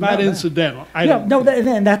 it's not incidental.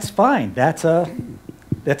 And that's fine.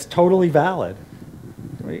 That's totally valid.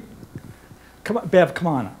 Wait. Come on, Bev, come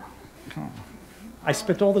on. I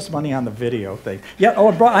spent all this money on the video thing. Yeah,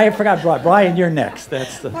 I forgot Brian, you're next.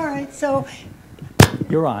 All right, so.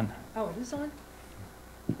 You're on. Oh, it is on?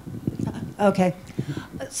 Okay.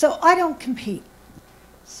 So I don't compete.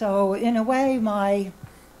 So in a way, my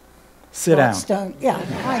Sit down. thoughts don't, yeah,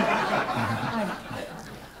 I know.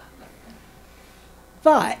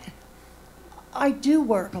 But I do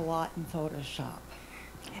work a lot in Photoshop.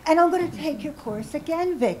 And I'm going to take your course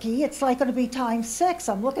again, Vicki. It's like going to be times 6.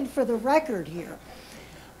 I'm looking for the record here.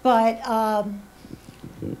 But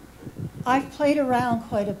I've played around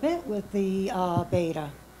quite a bit with the beta.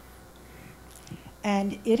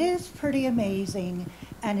 And it is pretty amazing.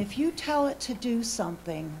 And if you tell it to do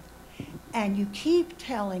something, and you keep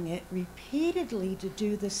telling it repeatedly to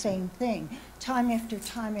do the same thing, time after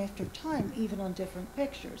time after time, even on different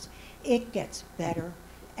pictures, it gets better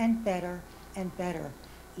and better and better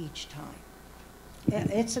each time.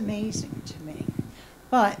 It's amazing to me.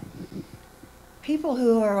 But people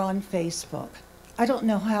who are on Facebook, I don't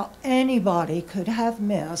know how anybody could have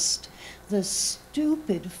missed the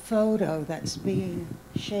stupid photo that's being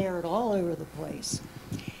shared all over the place.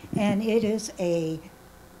 And it is a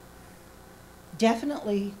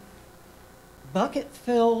definitely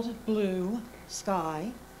bucket-filled blue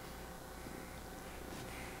sky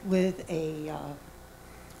with a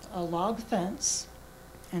log fence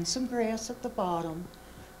and some grass at the bottom,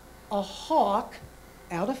 a hawk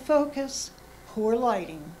out of focus, poor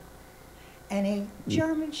lighting, and a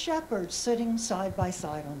German shepherd sitting side by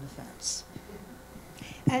side on the fence.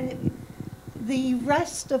 And the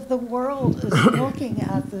rest of the world is looking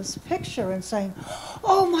at this picture and saying,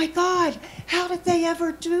 oh my God, how did they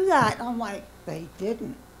ever do that? I'm like, they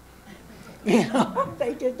didn't. You know,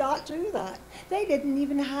 they did not do that. They didn't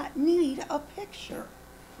even need a picture.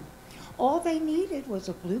 All they needed was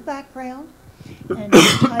a blue background and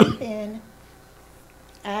type in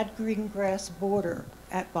add green grass border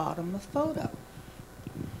at bottom of photo.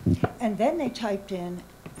 And then they typed in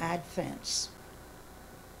add fence.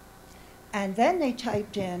 And then they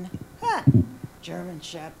typed in, German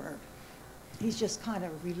Shepherd. He's just kind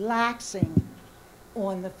of relaxing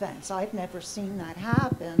on the fence. I've never seen that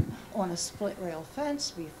happen on a split rail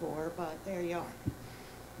fence before, but there you are.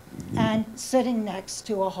 And sitting next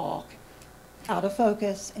to a hawk out of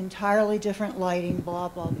focus, entirely different lighting, blah,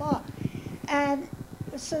 blah, blah. And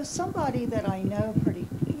so somebody that I know pretty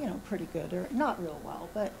good, or not real well,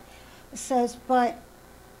 but says, but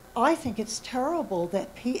I think it's terrible that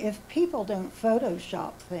if people don't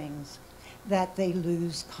Photoshop things, that they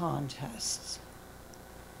lose contests.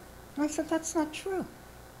 And I said, that's not true.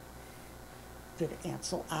 Did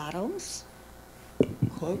Ansel Adams,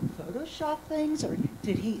 quote, Photoshop things, or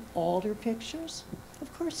did he alter pictures?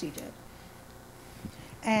 Of course he did.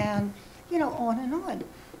 And, on and on.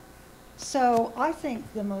 So I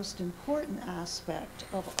think the most important aspect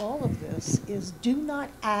of all of this is do not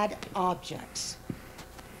add objects.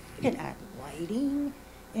 You can add lighting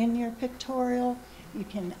in your pictorial. You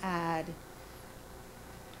can add,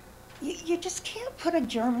 you just can't put a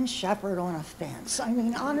German Shepherd on a fence. I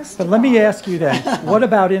mean, honestly. But let me ask you then, what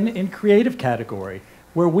about in creative category,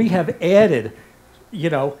 where we have added,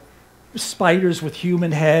 spiders with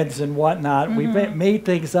human heads and whatnot. Mm-hmm. We've made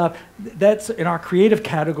things up. That's in our creative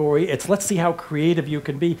category. It's let's see how creative you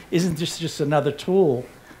can be. Isn't this just another tool?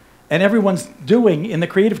 And everyone's doing in the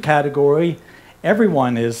creative category.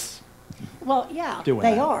 Everyone is. Well, yeah, doing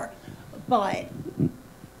they that. are, but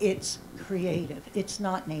it's creative. It's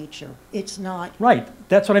not nature. It's not. Right.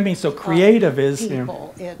 That's what I mean. So creative is.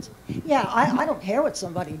 People. It's I don't care what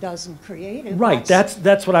somebody does in creative. Right.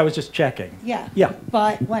 That's what I was just checking. Yeah. Yeah.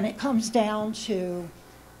 But when it comes down to,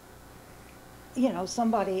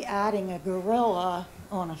 somebody adding a gorilla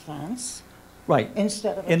on a fence. Right.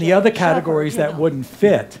 Instead of in the other categories that wouldn't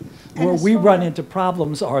fit, where we run into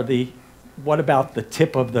problems are what about the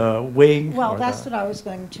tip of the wing? Well, that's what I was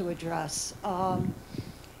going to address.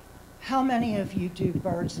 How many of you do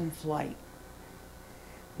birds in flight?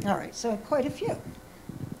 All right, so quite a few.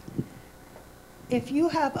 If you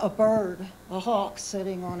have a bird, a hawk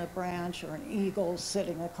sitting on a branch or an eagle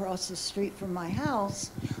sitting across the street from my house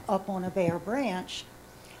up on a bare branch,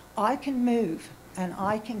 I can move and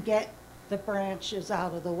I can get the branches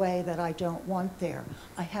out of the way that I don't want there.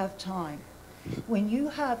 I have time. When you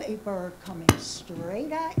have a bird coming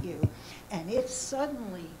straight at you and it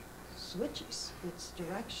suddenly switches its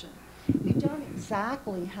direction, you don't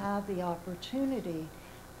exactly have the opportunity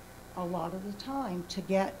a lot of the time to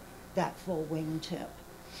get that full wingtip.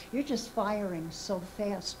 You're just firing so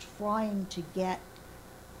fast trying to get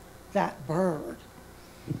that bird.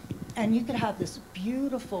 And you could have this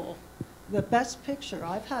beautiful, the best picture,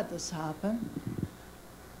 I've had this happen,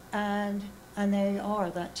 and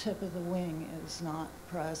that tip of the wing is not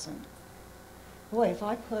present. Boy, if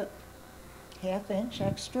I put ½ inch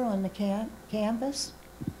extra on the canvas,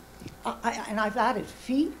 and I've added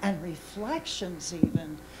feet and reflections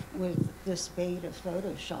even with this beta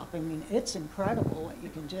Photoshop. I mean, it's incredible what you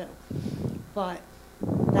can do. But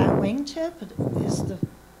that wingtip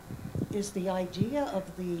is the idea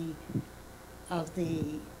of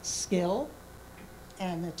the skill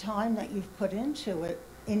and the time that you've put into it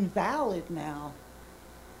invalid now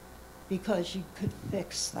because you could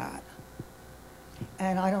fix that.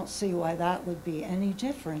 And I don't see why that would be any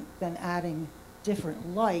different than adding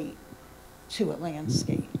different light to a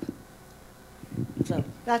landscape. So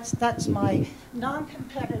that's my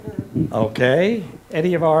non-competitor. Okay.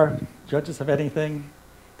 Any of our judges have anything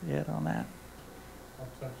to add on that?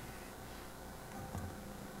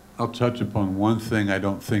 I'll touch upon one thing I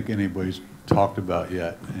don't think anybody's talked about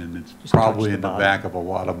yet, and it's Just probably touch in the the bottom. back of a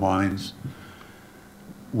lot of minds.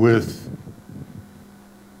 With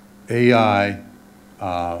AI,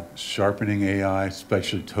 sharpening AI,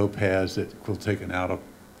 especially Topaz, that will take an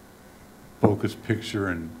out-of-focus picture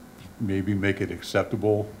and maybe make it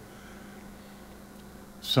acceptable.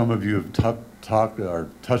 Some of you have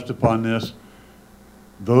touched upon this.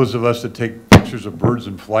 Those of us that take pictures of birds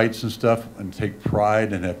and flights and stuff and take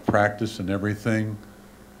pride and have practice and everything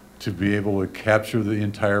to be able to capture the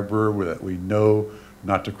entire bird, that we know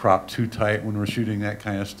not to crop too tight when we're shooting that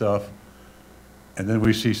kind of stuff. And then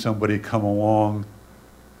we see somebody come along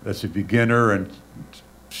that's a beginner and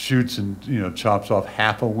shoots and chops off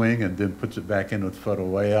half a wing and then puts it back in with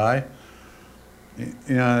photo AI.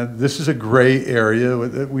 This is a gray area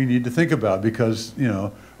that we need to think about because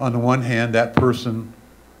on the one hand that person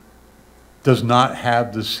does not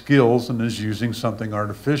have the skills and is using something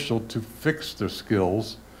artificial to fix their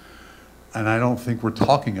skills. And I don't think we're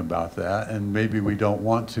talking about that, and maybe we don't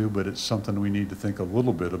want to, but it's something we need to think a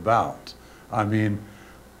little bit about. I mean,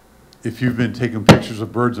 if you've been taking pictures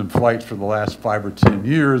of birds in flight for the last 5 or 10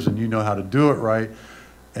 years and you know how to do it right,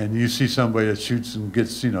 and you see somebody that shoots and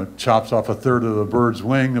gets, chops off a third of the bird's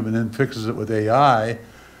wing and then fixes it with AI,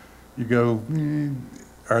 you go,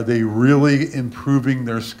 are they really improving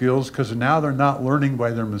their skills? Because now they're not learning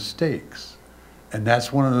by their mistakes. And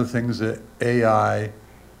that's one of the things that AI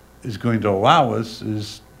is going to allow us,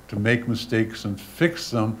 is to make mistakes and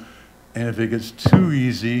fix them. And if it gets too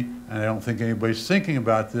easy, and I don't think anybody's thinking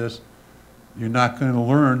about this, you're not going to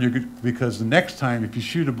learn, because the next time, if you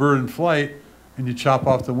shoot a bird in flight and you chop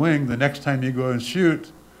off the wing, the next time you go and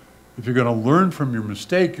shoot, if you're going to learn from your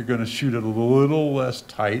mistake, you're going to shoot it a little less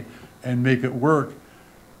tight and make it work.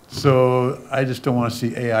 So I just don't want to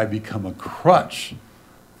see AI become a crutch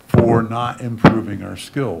for not improving our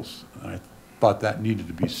skills. I thought that needed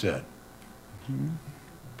to be said.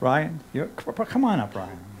 Brian, come on up,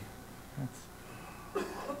 Brian.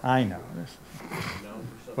 I know.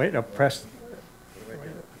 Wait, press.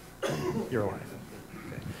 You're alive.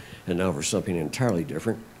 Okay. And now for something entirely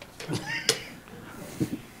different.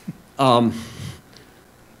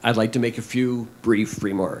 I'd like to make a few brief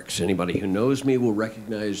remarks. Anybody who knows me will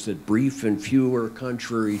recognize that brief and few are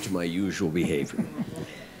contrary to my usual behavior.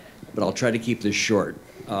 But I'll try to keep this short.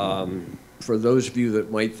 For those of you that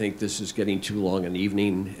might think this is getting too long an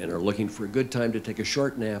evening and are looking for a good time to take a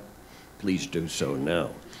short nap, please do so now.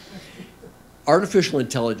 Artificial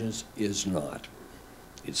intelligence is not.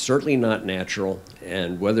 It's certainly not natural,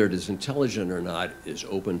 and whether it is intelligent or not is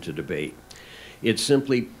open to debate. It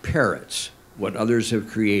simply parrots what others have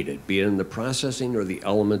created, be it in the processing or the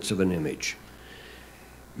elements of an image.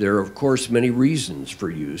 There are, of course, many reasons for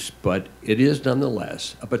use, but it is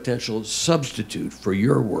nonetheless a potential substitute for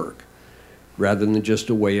your work, rather than just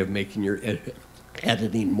a way of making your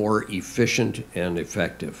editing more efficient and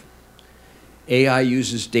effective. AI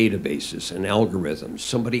uses databases and algorithms,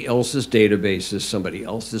 somebody else's databases, somebody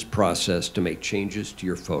else's process to make changes to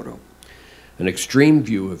your photo. An extreme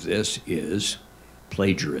view of this is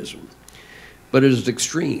plagiarism. But is it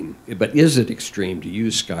extreme to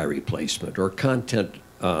use sky replacement or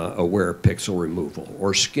content-aware pixel removal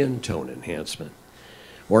or skin tone enhancement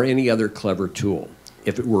or any other clever tool?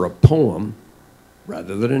 If it were a poem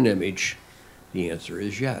rather than an image, the answer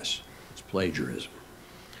is yes, it's plagiarism.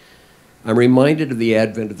 I'm reminded of the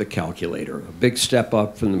advent of the calculator, a big step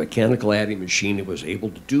up from the mechanical adding machine. It was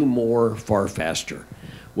able to do more far faster.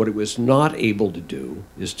 What it was not able to do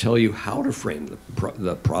is tell you how to frame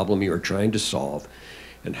the problem you are trying to solve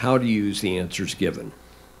and how to use the answers given.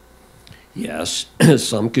 Yes,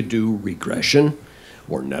 some could do regression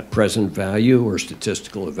or net present value or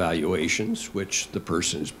statistical evaluations, which the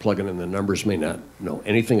person who's plugging in the numbers may not know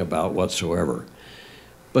anything about whatsoever.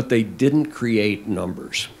 But they didn't create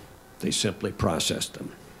numbers. They simply processed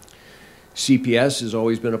them. CPS has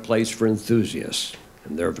always been a place for enthusiasts,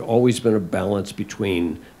 and there have always been a balance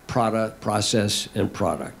between process and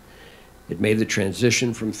product. It made the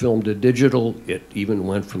transition from film to digital. It even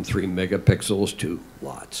went from 3 megapixels to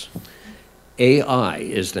lots. AI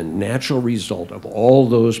is the natural result of all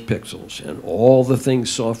those pixels and all the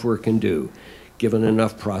things software can do, given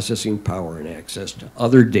enough processing power and access to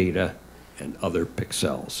other data and other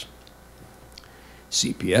pixels.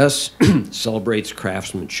 CPS celebrates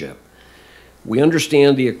craftsmanship. We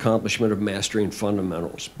understand the accomplishment of mastering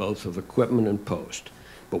fundamentals, both of equipment and post,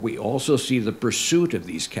 but we also see the pursuit of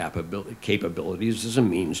these capabilities as a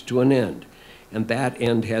means to an end, and that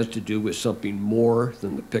end has to do with something more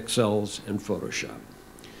than the pixels and Photoshop.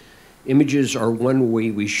 Images are one way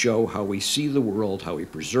we show how we see the world, how we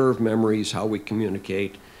preserve memories, how we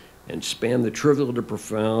communicate, and span the trivial to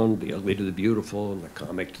profound, the ugly to the beautiful, and the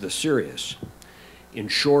comic to the serious. In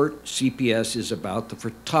short, CPS is about the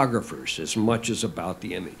photographers as much as about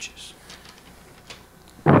the images.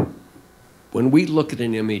 When we look at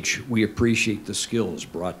an image, we appreciate the skills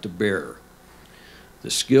brought to bear. The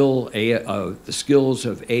skills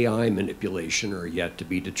of AI manipulation are yet to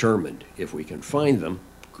be determined. If we can find them,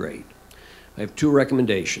 great. I have 2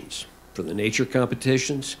 recommendations. For the nature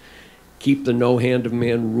competitions, keep the no hand of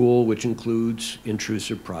man rule, which includes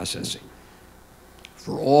intrusive processing.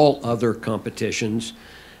 For all other competitions,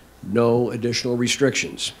 no additional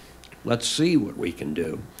restrictions. Let's see what we can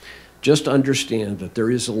do. Just understand that there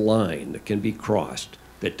is a line that can be crossed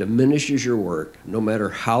that diminishes your work no matter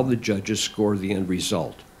how the judges score the end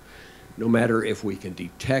result, no matter if we can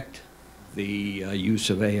detect the use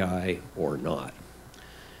of AI or not.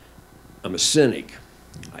 I'm a cynic.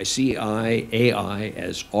 I see AI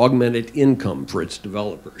as augmented income for its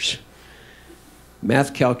developers.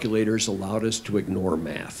 Math calculators allowed us to ignore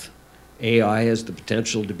math. AI has the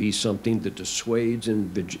potential to be something that dissuades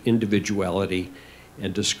individuality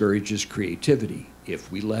and discourages creativity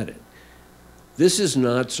if we let it. This is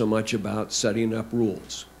not so much about setting up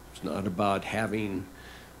rules. It's not about having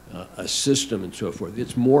a system and so forth.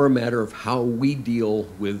 It's more a matter of how we deal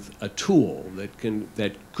with a tool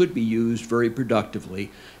that could be used very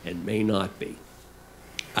productively and may not be.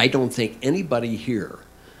 I don't think anybody here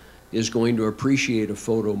is going to appreciate a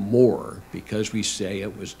photo more because we say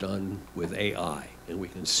it was done with AI. And we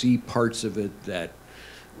can see parts of it that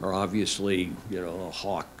are obviously, you know, a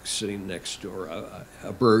hawk sitting next to, or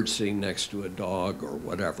a bird sitting next to a dog or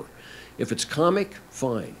whatever. If it's comic,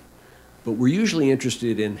 fine. But we're usually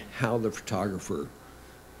interested in how the photographer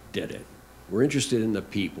did it. We're interested in the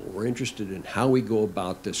people. We're interested in how we go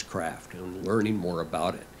about this craft and learning more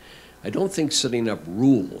about it. I don't think setting up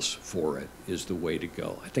rules for it is the way to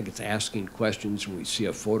go. I think it's asking questions when we see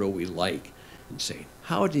a photo we like and saying,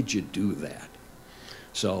 how did you do that?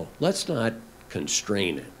 So let's not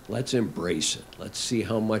constrain it. Let's embrace it. Let's see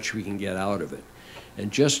how much we can get out of it.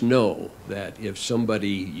 And just know that if somebody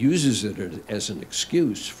uses it as an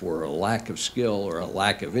excuse for a lack of skill or a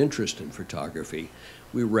lack of interest in photography,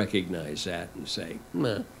 we recognize that and say,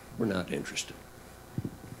 nah, we're not interested.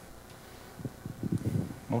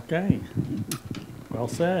 Okay, well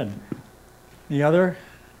said. Any other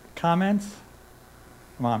comments?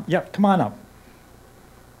 Come on, yep, come on up.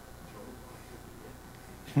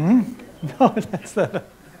 No, that's the,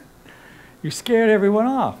 you scared everyone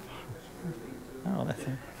off. Oh, that's it.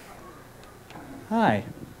 Hi.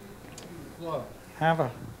 Hello. Have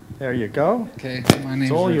a, there you go. Okay, my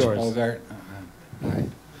name's all Rich yours. Bogart. Hi.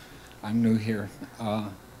 I'm new here.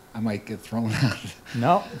 I might get thrown out.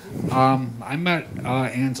 No. I met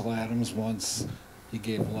Ansel Adams once. He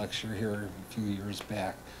gave a lecture here a few years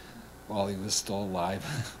back while he was still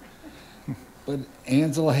alive. But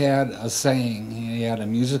Ansel had a saying. He had a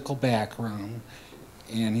musical background,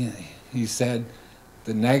 and he said,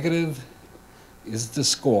 the negative is the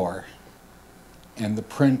score, and the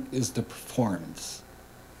print is the performance.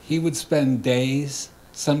 He would spend days,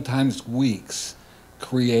 sometimes weeks,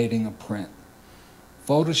 creating a print.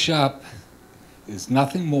 Photoshop is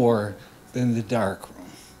nothing more than the darkroom,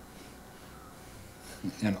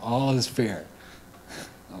 and all is fair,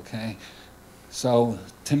 okay? So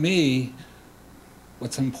to me,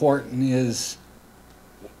 what's important is,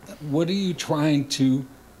 what are you trying to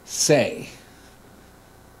say?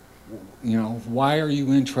 You know, why are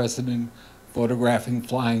you interested in photographing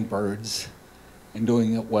flying birds and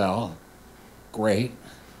doing it well? Great,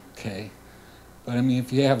 okay. But I mean,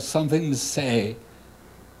 if you have something to say,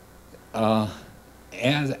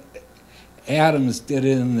 as Adams did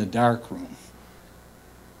it in the darkroom.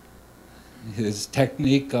 His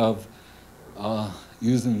technique of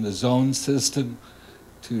using the zone system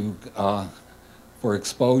to for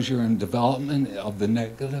exposure and development of the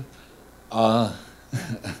negative. I'm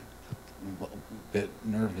a bit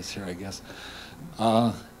nervous here, I guess.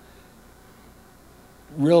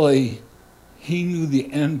 Really, he knew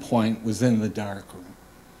the end point was in the darkroom,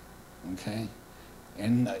 okay?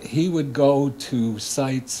 And he would go to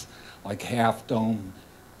sites like Half Dome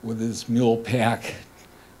with his mule pack,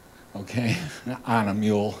 okay, on a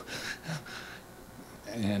mule.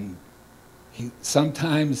 And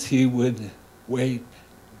sometimes he would wait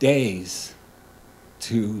days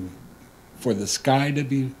for the sky to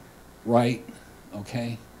be right,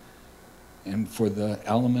 okay, and for the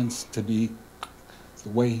elements to be the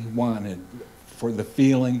way he wanted, for the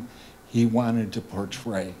feeling he wanted to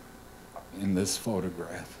portray in this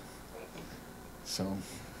photograph. So,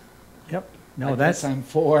 yep. No, that's I'm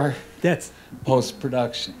for that's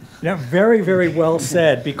post-production. Yeah, very, very well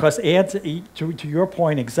said. Because to your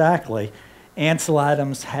point exactly, Ansel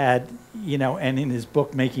Adams had, you know, and in his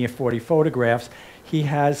book Making It 40 Photographs, he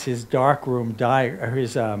has his darkroom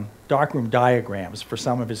diagrams for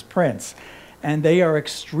some of his prints, and they are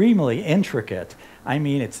extremely intricate. I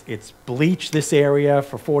mean, it's bleach this area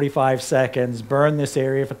for 45 seconds, burn this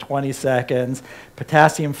area for 20 seconds,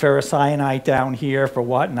 potassium ferrocyanide down here for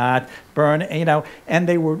whatnot, burn, you know, and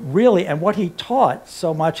they were really, and what he taught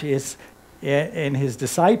so much is in his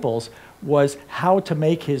disciples was how to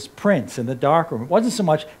make his prints in the darkroom. It wasn't so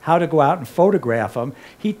much how to go out and photograph them.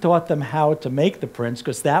 He taught them how to make the prints,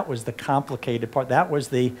 because that was the complicated part. That was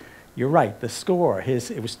the, you're right, the score.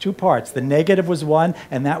 It was two parts. The negative was one,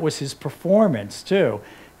 and that was his performance too.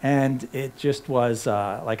 And it just was,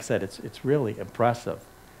 like I said, it's really impressive.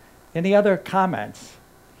 Any other comments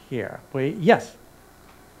here? Yes.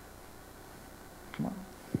 Come on.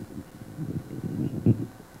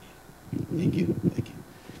 Thank you. Thank you.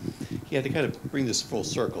 Yeah, to kind of bring this full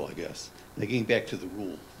circle, I guess, like getting back to the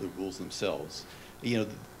rules themselves. You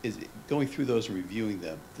know, going through those and reviewing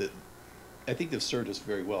them, I think they've served us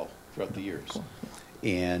very well throughout the years. Cool.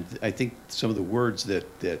 And I think some of the words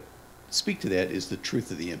that speak to that is the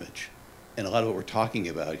truth of the image. And a lot of what we're talking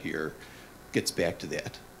about here gets back to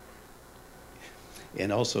that.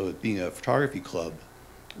 And also, being a photography club,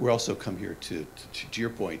 we're also come here to your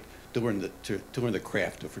point, to learn the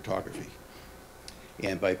craft of photography.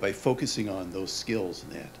 And by focusing on those skills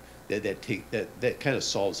and that kind of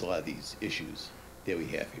solves a lot of these issues that we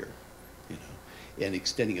have here, you know. And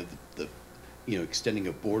extending of extending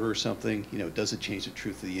a border or something, you know, doesn't change the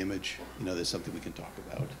truth of the image. You know, that's something we can talk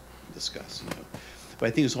about and discuss, you know. But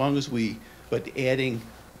I think as long as but adding,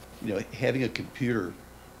 you know, having a computer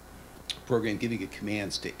program giving it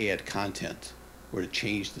commands to add content or to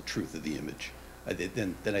change the truth of the image,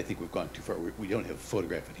 then I think we've gone too far. We don't have a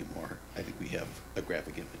photograph anymore. I think we have a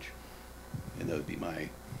graphic image. And that would be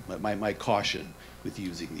my caution with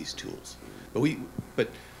using these tools. But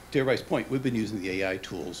to everybody's point, we've been using the AI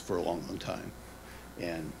tools for a long, long time.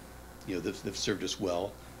 And you know, they've served us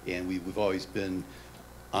well. And we've always been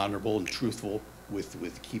honorable and truthful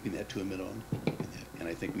with keeping that to a minimum. And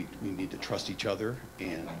I think we need to trust each other,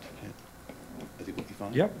 and I think we'll be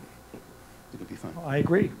fine. Yep. I think we'll be fine. I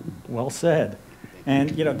agree. Well said.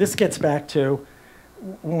 And, you know, this gets back to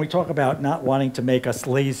when we talk about not wanting to make us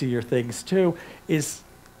lazy or things too, is,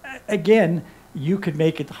 again, you could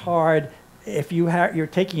make it hard if you're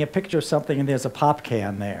taking a picture of something and there's a pop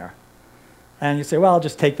can there. And you say, well, I'll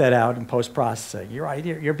just take that out in post-processing. You're right,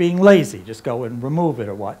 you're being lazy. Just go and remove it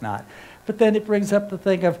or whatnot. But then it brings up the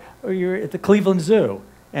thing of, you're at the Cleveland Zoo,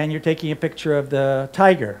 and you're taking a picture of the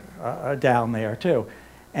tiger down there too.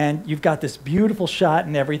 And you've got this beautiful shot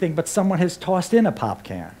and everything, but someone has tossed in a pop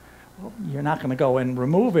can. Well, you're not going to go and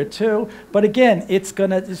remove it too. But again, it's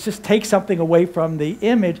just take something away from the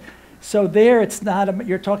image. So there, it's not,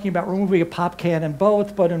 you're talking about removing a pop can in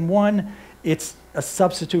both, but in one, it's a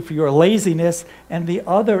substitute for your laziness, and the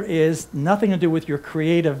other is nothing to do with your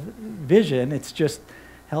creative vision. It's just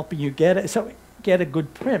helping you get a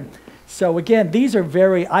good print. So again, these are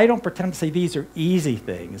I don't pretend to say these are easy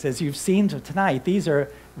things. As you've seen tonight, these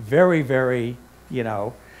are very, very, you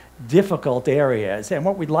know, difficult areas. And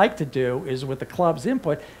what we'd like to do is, with the club's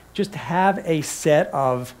input, just have a set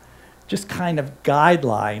of just kind of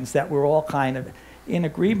guidelines that we're all kind of in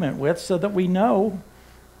agreement with, so that we know,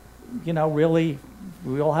 you know, really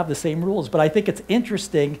we all have the same rules. But I think it's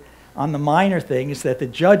interesting on the minor things that the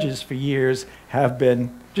judges for years have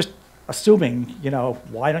been just assuming, you know,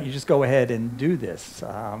 why don't you just go ahead and do this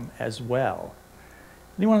as well.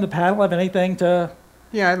 Anyone on the panel have anything to?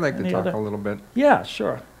 Yeah, I'd like to talk a little bit. Yeah,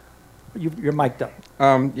 sure. You're mic'd up.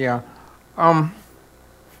 Yeah.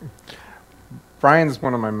 Brian's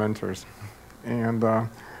one of my mentors, and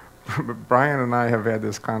Brian and I have had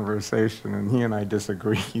this conversation, and he and I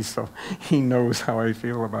disagree, so he knows how I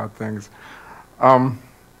feel about things.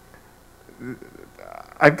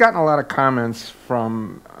 I've gotten a lot of comments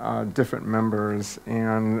from different members,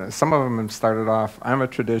 and some of them have started off, I'm a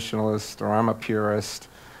traditionalist or I'm a purist,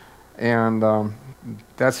 and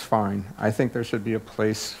that's fine. I think there should be a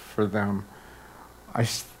place for them. I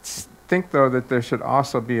think, though, that there should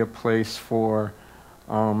also be a place for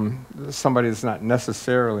somebody that's not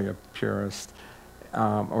necessarily a purist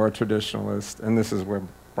or a traditionalist, and this is where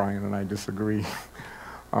Brian and I disagree.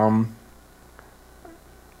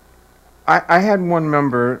 I had one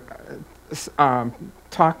member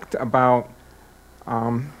talked about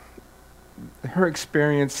her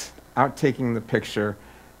experience out taking the picture,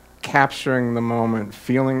 capturing the moment,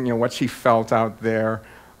 feeling, you know, what she felt out there,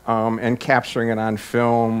 and capturing it on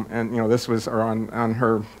film, and, you know, this was on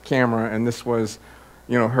her camera, and this was,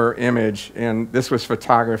 you know, her image, and this was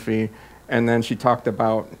photography. And then she talked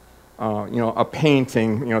about, you know, a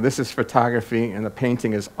painting, you know, this is photography and the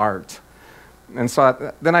painting is art. And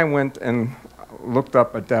so then I went and looked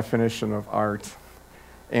up a definition of art,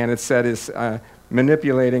 and it said it's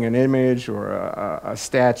manipulating an image or a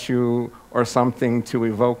statue or something to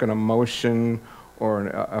evoke an emotion or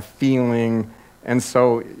a feeling. And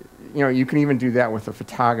so, you know, you can even do that with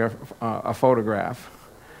a photograph.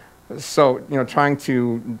 So, you know, trying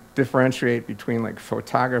to differentiate between like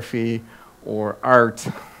photography or art,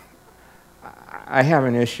 I have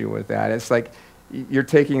an issue with that. It's like you're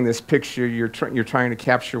taking this picture, you're trying to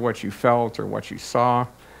capture what you felt or what you saw.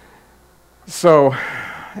 So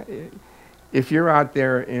if you're out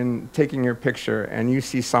there in taking your picture and you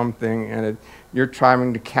see something and you're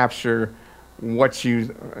trying to capture what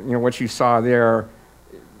you saw there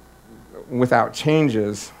without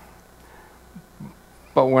changes,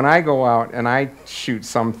 but when I go out and I shoot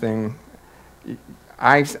something,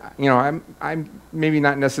 I maybe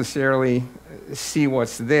not necessarily see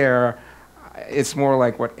what's there. It's more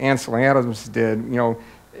like what Ansel Adams did. You know,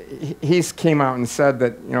 he came out and said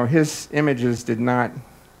that, you know, his images did not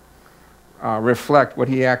reflect what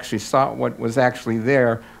he actually saw, what was actually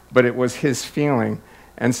there, but it was his feeling.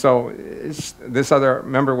 And so this other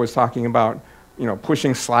member was talking about, you know,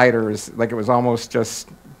 pushing sliders, like it was almost just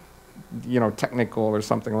technical or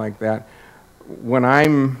something like that. When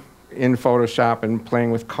I'm in Photoshop and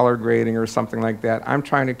playing with color grading or something like that, I'm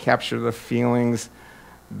trying to capture the feelings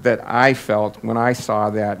that I felt when I saw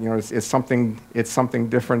that. It's something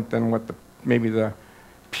different than what maybe the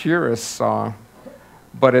purists saw,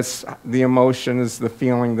 but it's the emotions, the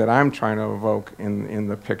feeling that I'm trying to evoke in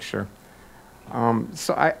the picture.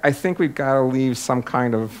 So I think we've got to leave some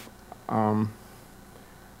kind of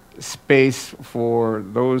space for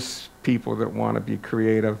those people that want to be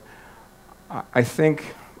creative. I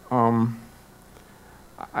think the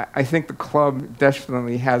club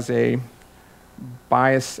definitely has a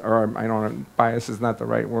bias, or I don't know, bias is not the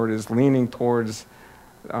right word, is leaning towards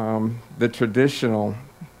the traditional.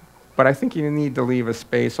 But I think you need to leave a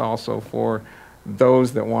space also for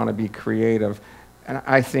those that want to be creative. And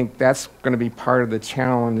I think that's going to be part of the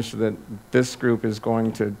challenge that this group is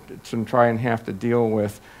going to try and have to deal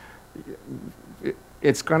with.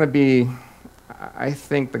 It's going to be, I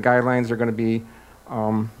think the guidelines are going to be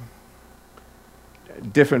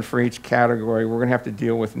different for each category. We're going to have to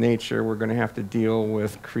deal with nature, we're going to have to deal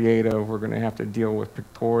with creative, we're going to have to deal with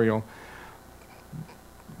pictorial.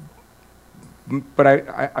 But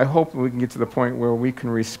I hope we can get to the point where we can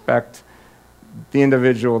respect the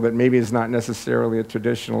individual that maybe is not necessarily a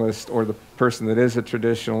traditionalist, or the person that is a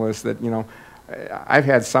traditionalist. That I've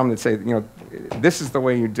had some that say, this is the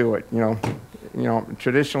way you do it.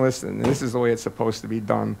 Traditionalist, and this is the way it's supposed to be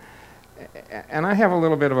done. And I have a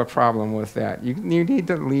little bit of a problem with that. You need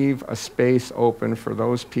to leave a space open for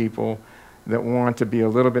those people that want to be a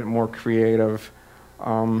little bit more creative.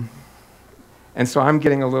 And so I'm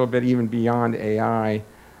getting a little bit even beyond AI,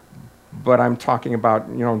 but I'm talking about,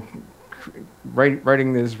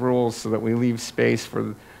 writing these rules so that we leave space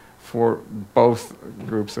for both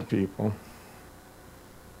groups of people.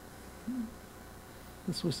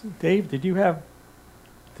 This was Dave. Did you have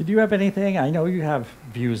anything? I know you have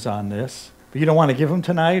views on this, but you don't want to give them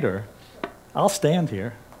tonight, or I'll stand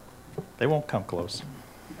here. They won't come close.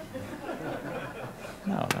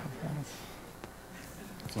 No.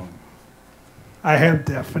 I have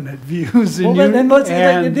definite views in Well, you. then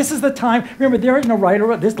this is the time. Remember, there is no right or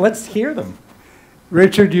wrong. Let's hear them.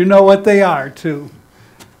 Richard, you know what they are, too.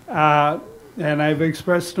 And I've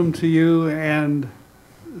expressed them to you and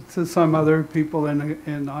to some other people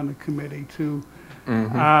on the committee, too.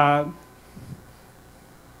 Mm-hmm.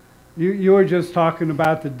 You were just talking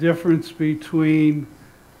about the difference between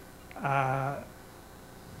a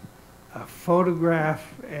photograph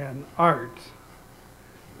and art.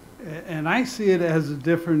 And I see it as a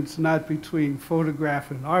difference not between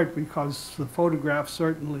photograph and art, because the photograph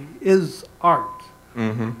certainly is art.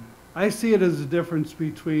 Mm-hmm. I see it as a difference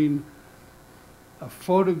between a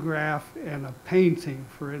photograph and a painting,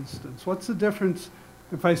 for instance. What's the difference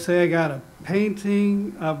if I say I got a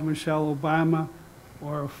painting of Michelle Obama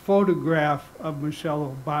or a photograph of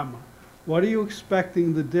Michelle Obama? What are you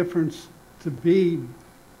expecting the difference to be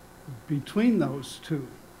between those two?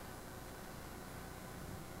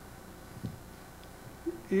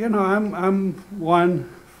 I'm one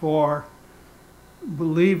for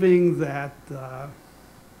believing that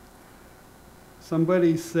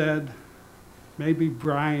somebody said, maybe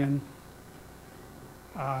Brian,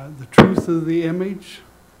 the truth of the image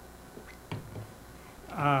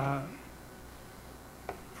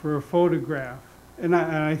for a photograph. And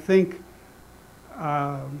I think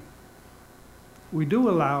we do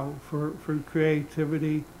allow for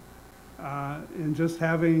creativity in just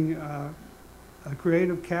having a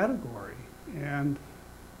creative category, and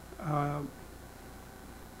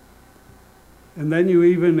then you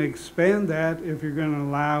even expand that if you're going to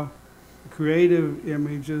allow creative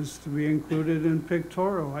images to be included in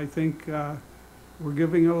pictorial. I think we're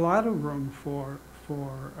giving a lot of room for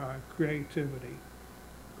creativity.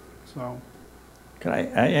 So, Can I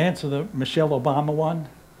answer the Michelle Obama one?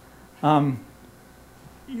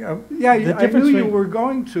 Yeah, I knew you were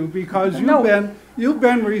going to, because you've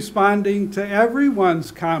been responding to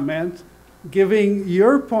everyone's comment, giving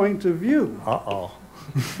your point of view. Uh-oh.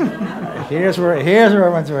 here's where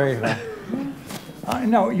everyone's very.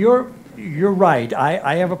 No, you're right.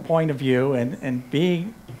 I have a point of view, and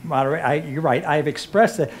being moderate, you're right. I've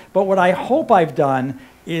expressed it, but what I hope I've done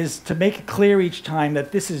is to make it clear each time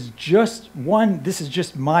that this is just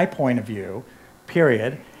my point of view,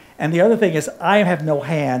 period. And the other thing is, I have no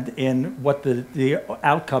hand in what the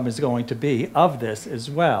outcome is going to be of this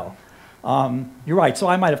as well. You're right, so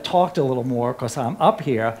I might have talked a little more because I'm up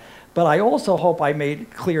here, but I also hope I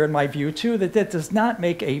made clear in my view, too, that that does not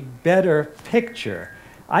make a better picture.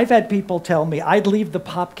 I've had people tell me I'd leave the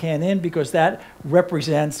pop can in because that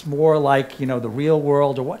represents more like, you know, the real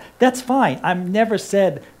world or what. That's fine. I've never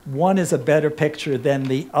said one is a better picture than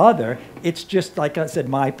the other. It's just, like I said,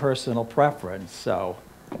 my personal preference. So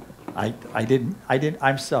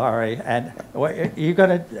I'm sorry. And are you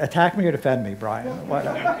going to attack me or defend me, Brian? What?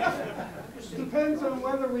 Depends on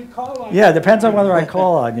whether we call on Yeah, it depends on whether I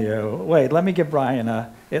call on you. Wait, let me give Brian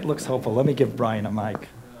it looks hopeful. Let me give Brian a mic.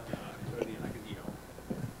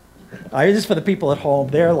 Just for the people at home,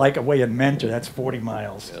 they're like away in Mentor, that's 40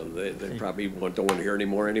 miles. Yeah, they probably don't want to hear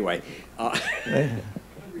anymore anyway.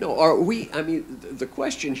 No, are we, I mean, the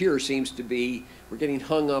question here seems to be, we're getting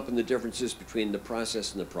hung up in the differences between the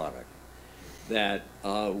process and the product. That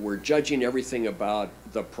we're judging everything about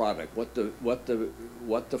the product, what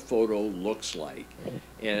the photo looks like.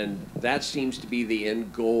 And that seems to be the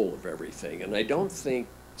end goal of everything. And I don't think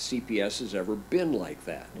CPS has ever been like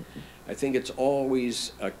that. I think it's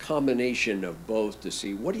always a combination of both to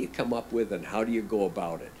see what do you come up with and how do you go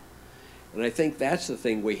about it. And I think that's the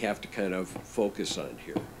thing we have to kind of focus on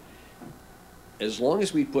here. As long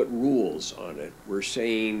as we put rules on it, we're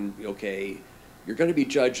saying, okay, you're going to be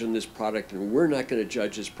judged on this product and we're not going to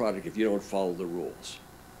judge this product if you don't follow the rules.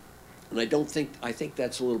 And I think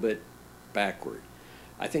that's a little bit backward.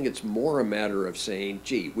 I think it's more a matter of saying,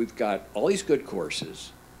 gee, we've got all these good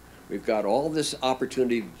courses. We've got all this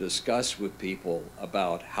opportunity to discuss with people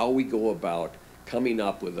about how we go about coming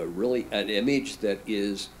up with an image that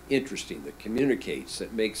is interesting, that communicates,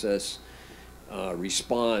 that makes us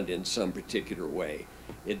respond in some particular way.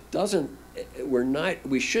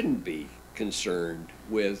 We shouldn't be concerned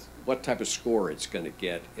with what type of score it's going to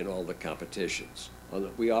get in all the competitions.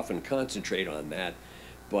 We often concentrate on that,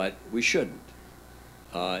 but we shouldn't.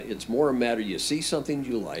 It's more a matter, you see something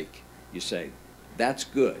you like, you say, that's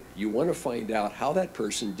good. You want to find out how that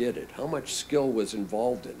person did it, how much skill was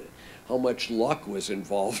involved in it, how much luck was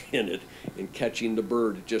involved in it, in catching the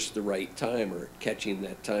bird at just the right time, or catching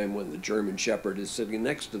that time when the German Shepherd is sitting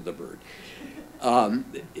next to the bird.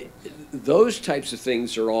 Those types of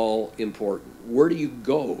things are all important. Where do you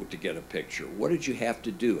go to get a picture? What did you have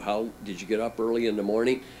to do? How did you get up early in the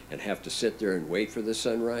morning and have to sit there and wait for the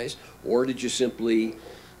sunrise? Or did you simply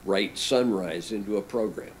write sunrise into a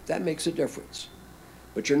program? That makes a difference.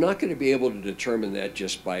 But you're not going to be able to determine that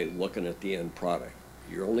just by looking at the end product.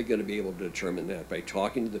 You're only going to be able to determine that by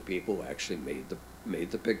talking to the people who actually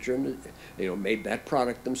made the picture and, you know, made that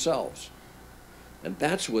product themselves. And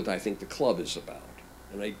that's what I think the club is about.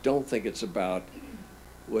 And I don't think it's about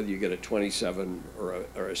whether you get a 27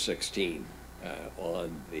 or a 16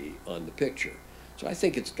 on the picture. So I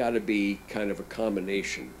think it's got to be kind of a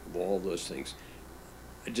combination of all those things.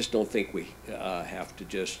 I just don't think we have to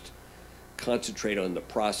just concentrate on the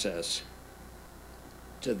process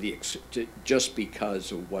just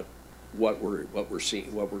because of what we're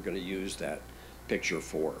seeing, what we're going to use that picture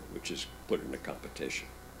for, which is put in a competition.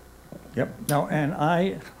 Yep. No, and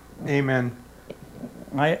Amen.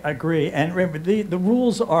 I agree. And remember, the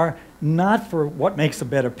rules are not for what makes a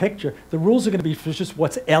better picture. The rules are going to be for just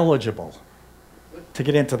what's eligible to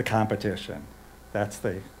get into the competition. That's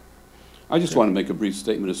the... I just want to make a brief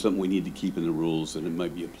statement of something we need to keep in the rules, and it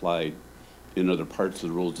might be applied in other parts of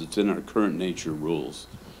the rules. It's in our current nature rules.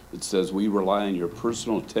 It says we rely on your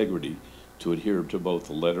personal integrity to adhere to both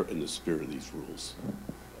the letter and the spirit of these rules.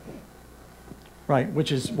 Right,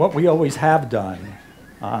 which is what we always have done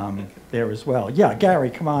there as well. Yeah, Gary,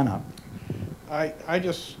 come on up. I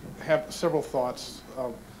just have several thoughts.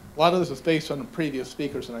 A lot of this is based on the previous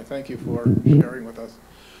speakers, and I thank you for sharing with us.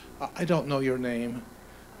 I don't know your name.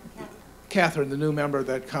 Catherine, the new member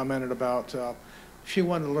that commented about she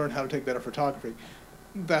wanted to learn how to take better photography.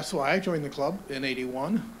 That's why I joined the club in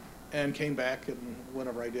 '81 and came back and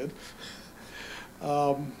whenever I did.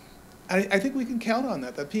 I think we can count on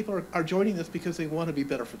that people are joining this because they want to be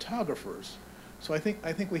better photographers. So I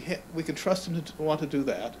think we can trust them to want to do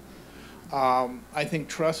that. I think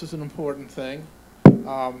trust is an important thing.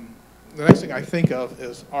 The next thing I think of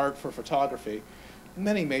is art for photography.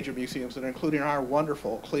 Many major museums, and including our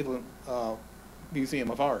wonderful Cleveland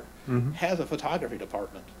Museum of Art, has a photography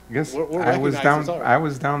department. Yes, We're I was recognized as art. I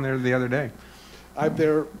was down there the other day. I'm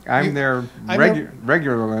there. I'm there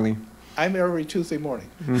regularly. I'm there every Tuesday morning.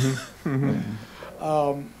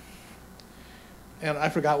 And I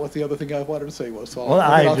forgot what the other thing I wanted to say was. So well,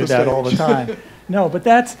 I do that all the time. No, but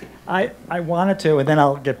that's, I wanted to, and then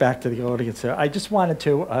I'll get back to the audience here. I just wanted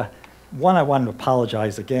to, one, I wanted to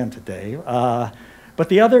apologize again today. But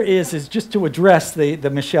the other is just to address the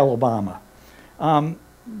Michelle Obama.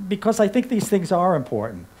 Because I think these things are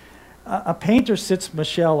important. A painter sits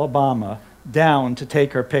Michelle Obama down to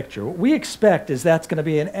take her picture. What we expect is that's going to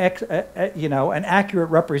be an accurate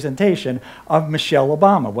representation of Michelle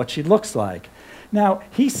Obama, what she looks like. Now,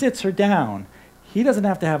 he sits her down. He doesn't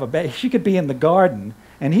have to have she could be in the garden,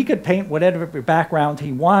 and he could paint whatever background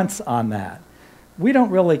he wants on that. We don't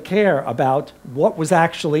really care about what was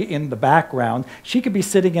actually in the background. She could be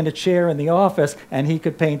sitting in a chair in the office, and he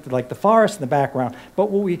could paint like the forest in the background.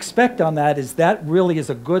 But what we expect on that is that really is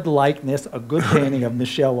a good likeness, a good painting of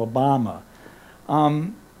Michelle Obama.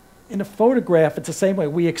 In a photograph, it's the same way.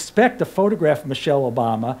 We expect a photograph of Michelle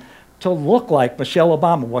Obama to look like Michelle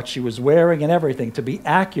Obama, what she was wearing and everything, to be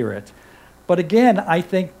accurate. But again, I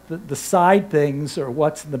think the side things or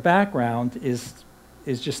what's in the background is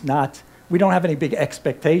just not, we don't have any big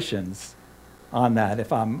expectations on that,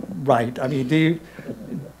 if I'm right. I mean, do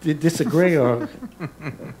you disagree or,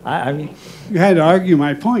 I mean. You had to argue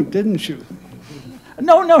my point, didn't you?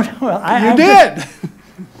 No. You did!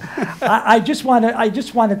 I just want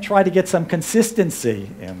to try to get some consistency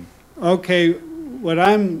in. Okay,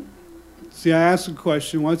 see, I asked a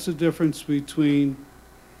question, what's the difference between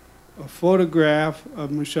a photograph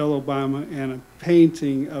of Michelle Obama and a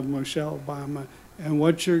painting of Michelle Obama, and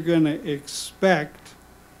what you're going to expect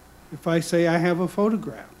if I say I have a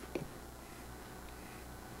photograph?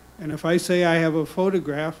 And if I say I have a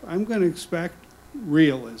photograph, I'm going to expect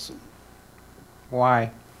realism.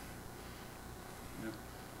 Why?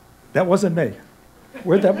 That wasn't me.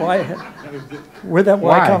 Where'd that why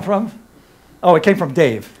come from? Oh, it came from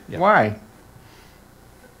Dave. Yeah. Why?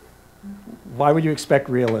 Why would you expect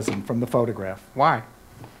realism from the photograph? Why?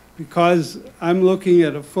 Because I'm looking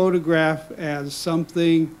at a photograph as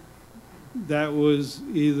something that was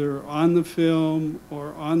either on the film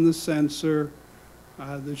or on the sensor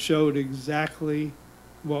that showed exactly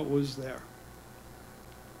what was there.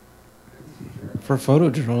 For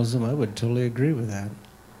photojournalism, I would totally agree with that.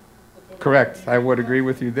 Correct. I would agree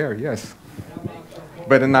with you there, yes.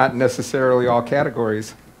 But in not necessarily all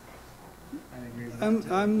categories.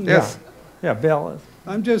 Yes. Yeah, Bill.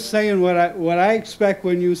 I'm just saying what I expect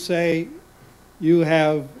when you say you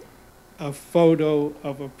have a photo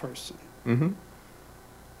of a person. Mm-hmm.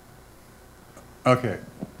 Okay.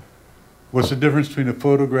 What's the difference between a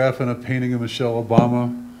photograph and a painting of Michelle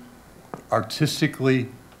Obama? Artistically,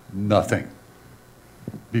 nothing.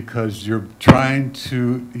 Because you're trying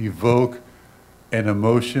to evoke an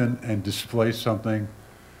emotion and display something,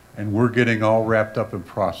 and we're getting all wrapped up in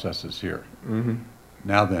processes here. Mm-hmm.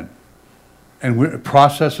 Now then, and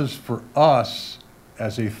processes for us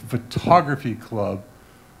as a photography club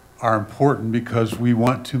are important because we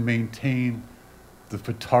want to maintain the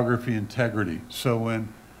photography integrity. So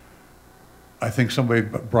when, I think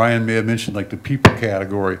Brian may have mentioned like the people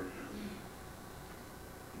category,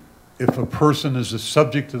 if a person is the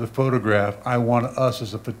subject of the photograph, I want us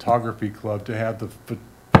as a photography club to have the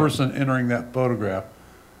person entering that photograph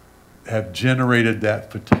have generated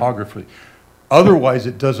that photography. Otherwise,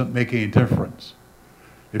 it doesn't make any difference.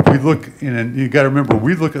 If we look, and you got to remember,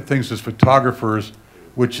 we look at things as photographers,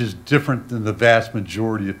 which is different than the vast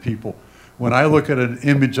majority of people. When I look at an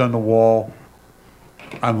image on the wall,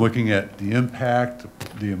 I'm looking at the impact,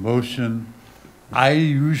 the emotion. I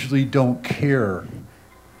usually don't care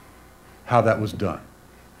how that was done.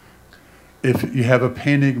 If you have a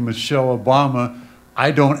painting of Michelle Obama,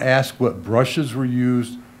 I don't ask what brushes were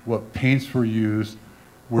used, what paints were used.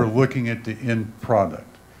 We're looking at the end product.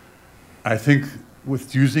 I think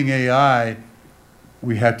with using AI,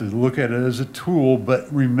 we have to look at it as a tool, but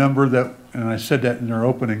remember that, and I said that in our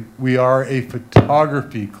opening, we are a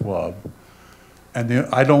photography club. And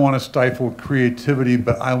I don't want to stifle creativity,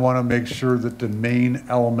 but I want to make sure that the main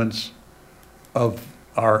elements of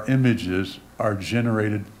our images are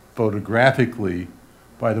generated photographically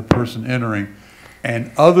by the person entering.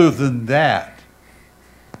 And other than that,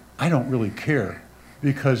 I don't really care.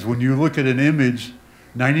 Because when you look at an image,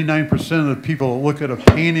 99% of the people that look at a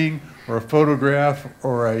painting or a photograph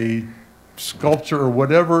or a sculpture or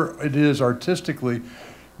whatever it is artistically,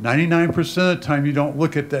 99% of the time you don't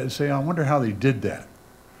look at that and say, I wonder how they did that.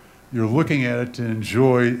 You're looking at it to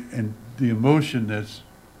enjoy and the emotion that's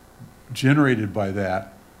generated by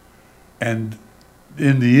that. And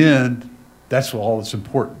in the end, that's all that's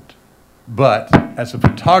important. But as a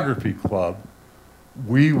photography club,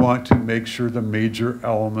 we want to make sure the major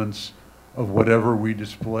elements of whatever we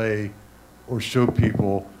display or show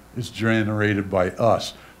people is generated by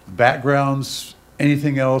us. Backgrounds,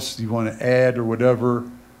 anything else you want to add or whatever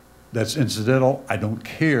that's incidental, I don't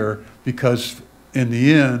care, because in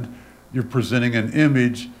the end, you're presenting an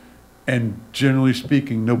image, and generally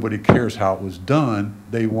speaking, nobody cares how it was done.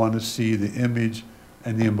 They want to see the image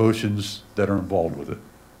and the emotions that are involved with it.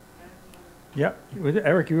 Yeah,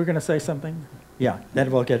 Eric, you were going to say something? Yeah,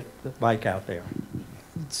 then we'll get the mic out there.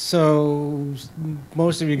 So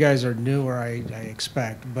most of you guys are newer, I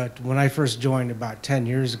expect, but when I first joined about 10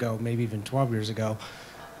 years ago, maybe even 12 years ago,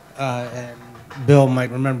 and Bill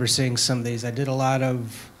might remember seeing some of these, I did a lot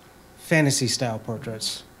of fantasy style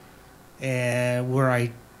portraits, and where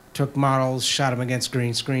I took models, shot them against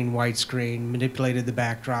green screen, white screen, manipulated the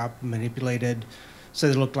backdrop, manipulated so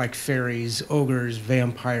they looked like fairies, ogres,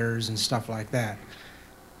 vampires, and stuff like that.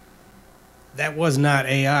 That was not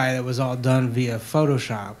AI, that was all done via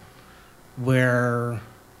Photoshop, where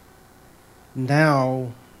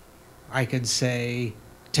now I could say,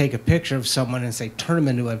 take a picture of someone and say, turn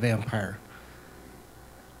them into a vampire.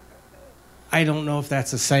 I don't know if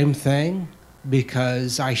that's the same thing,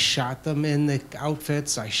 because I shot them in the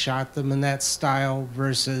outfits, I shot them in that style,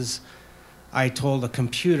 versus I told a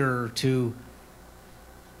computer to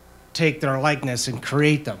take their likeness and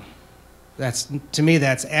create them. That's, to me,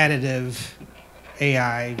 that's additive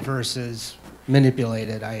AI versus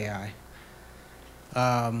manipulated AI.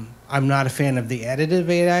 I'm not a fan of the additive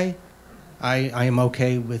AI. I am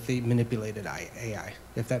okay with the manipulated AI,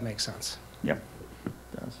 if that makes sense. Yep.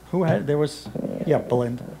 Who had, there was, yeah,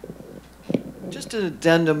 Belinda. Just an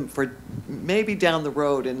addendum for maybe down the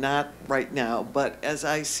road and not right now, but as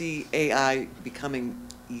I see AI becoming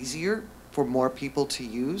easier for more people to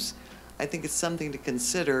use, I think it's something to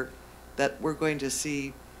consider that we're going to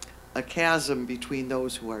see a chasm between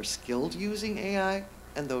those who are skilled using AI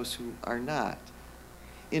and those who are not,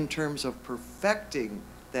 in terms of perfecting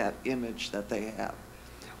that image that they have,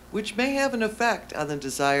 which may have an effect on the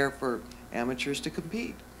desire for amateurs to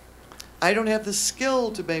compete. I don't have the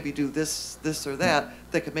skill to maybe do this or that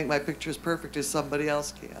could make my picture as perfect as somebody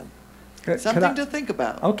else can. Something to think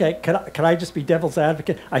about. Okay, can I just be devil's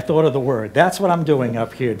advocate? I thought of the word. That's what I'm doing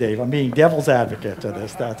up here, Dave. I'm being devil's advocate to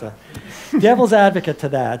this. That's a devil's advocate to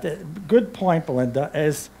that. Good point, Belinda.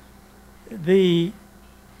 As the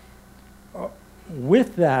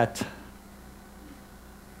with that,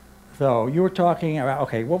 though, you were talking about.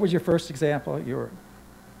 Okay, what was your first example? You were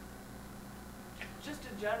just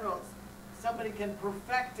in general. Somebody can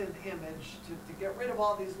perfect an image to get rid of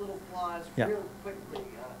all these little flaws real quickly.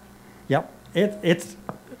 Yep, it's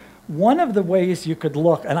one of the ways you could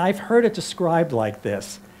look, and I've heard it described like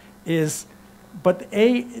this, is, but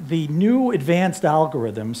the new advanced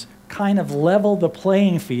algorithms kind of level the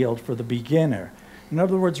playing field for the beginner. In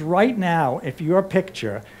other words, right now, if your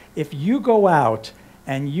picture, if you go out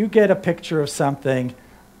and you get a picture of something,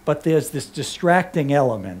 but there's this distracting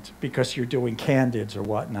element because you're doing candids or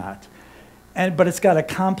whatnot, but it's got a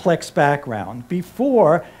complex background.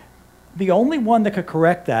 Before, the only one that could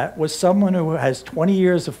correct that was someone who has 20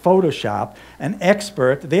 years of Photoshop, an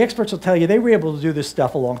expert. The experts will tell you they were able to do this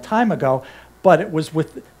stuff a long time ago, but it was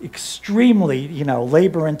with extremely,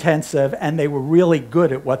 labor intensive, and they were really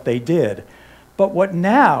good at what they did. But what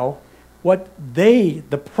the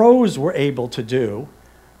pros were able to do,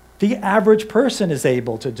 the average person is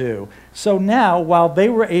able to do. So now, while they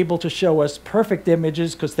were able to show us perfect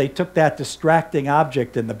images because they took that distracting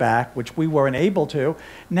object in the back, which we weren't able to,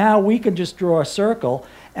 now we can just draw a circle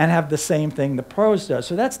and have the same thing the pros do.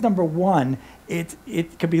 So that's number one. It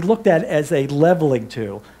can be looked at as a leveling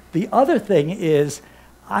tool. The other thing is,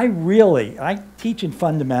 I teach in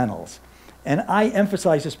fundamentals, and I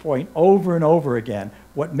emphasize this point over and over again.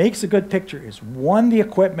 What makes a good picture is, one, the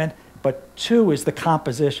equipment, but two is the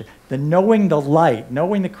composition, knowing the light,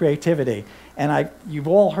 knowing the creativity. And you've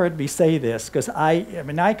all heard me say this, because I am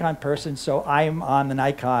a Nikon person, so I'm on the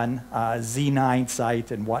Nikon Z9 site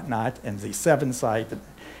and whatnot, and Z7 site.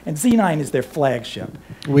 And Z9 is their flagship.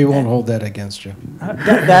 We won't hold that against you.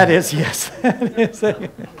 That is, yes.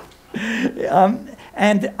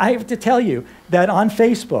 And I have to tell you that on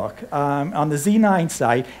Facebook, on the Z9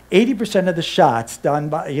 site, 80% of the shots done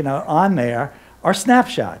by, on there are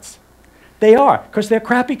snapshots. They are, because they're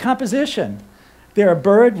crappy composition. They're a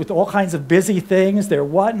bird with all kinds of busy things, they're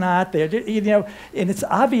whatnot, and it's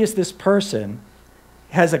obvious this person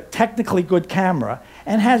has a technically good camera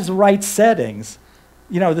and has the right settings.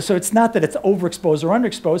 So it's not that it's overexposed or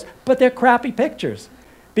underexposed, but they're crappy pictures.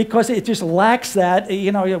 Because it just lacks that,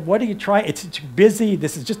 what are you trying? It's too busy,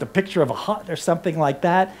 this is just a picture of a hut or something like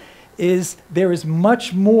that. There is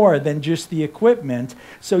much more than just the equipment.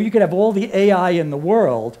 So you could have all the AI in the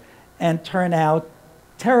world and turn out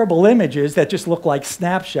terrible images that just look like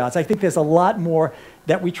snapshots. I think there's a lot more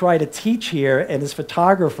that we try to teach here and as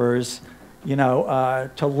photographers, to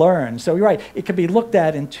learn. So you're right, it can be looked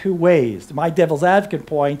at in two ways. My devil's advocate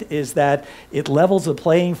point is that it levels the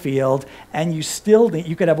playing field, and you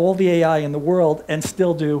could have all the AI in the world and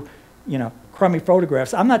still do, crummy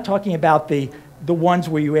photographs. I'm not talking about the ones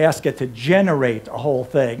where you ask it to generate a whole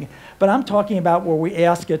thing, but I'm talking about where we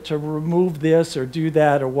ask it to remove this or do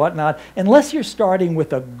that or whatnot. Unless you're starting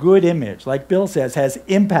with a good image, like Bill says, has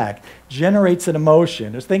impact, generates an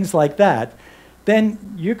emotion, or things like that, then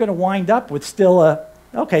you're going to wind up with still a,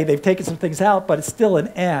 okay, they've taken some things out, but it's still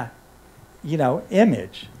an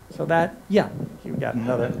image. So that, yeah, you got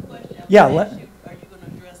another. Yeah. Are you going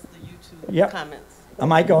to address the YouTube comments?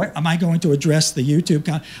 Am I going to address the YouTube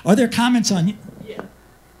comments? Are there comments on? Yeah.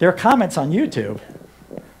 There are comments on YouTube.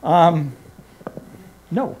 No.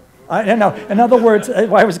 No. In other words,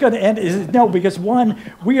 I was going to end is no, because one,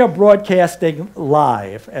 we are broadcasting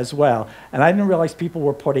live as well, and I didn't realize people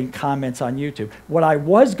were putting comments on YouTube. What I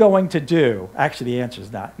was going to do, actually the answer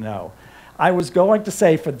is not no. I was going to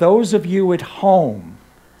say, for those of you at home,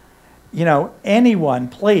 you know, anyone,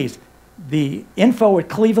 please, the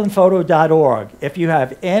info@clevelandphoto.org. If you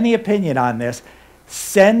have any opinion on this,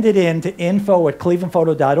 send it in to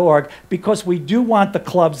info@clevelandphoto.org, because we do want the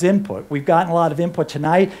club's input. We've gotten a lot of input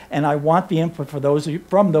tonight, and I want the input for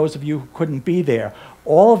from those of you who couldn't be there.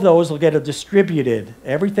 All of those will get distributed.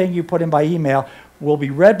 Everything you put in by email will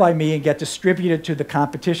be read by me and get distributed to the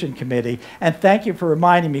competition committee. And thank you for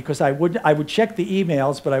reminding me, because I would check the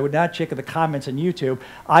emails, but I would not check the comments on YouTube.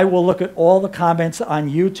 I will look at all the comments on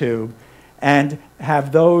YouTube and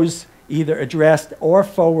have those either addressed or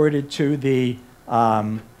forwarded to the,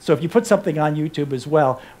 so if you put something on YouTube as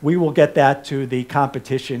well, we will get that to the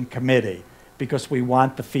competition committee, because we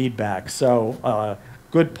want the feedback. So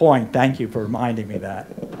good point. Thank you for reminding me that.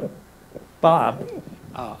 Bob.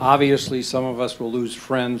 Obviously, some of us will lose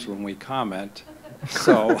friends when we comment.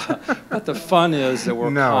 So, but the fun is that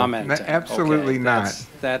we're commenting. No, absolutely not.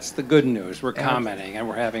 That's the good news. We're commenting and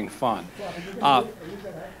we're having fun. Are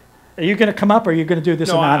you going to come up, or are you going to do this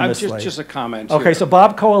anonymously? No, just a comment. Okay, here. so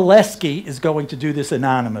Bob Kowaleski is going to do this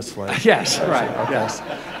anonymously. Yes, right. Yes.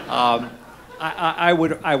 I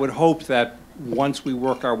would hope that once we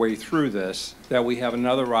work our way through this, that we have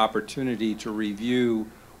another opportunity to review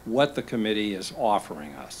what the committee is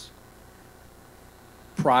offering us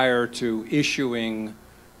prior to issuing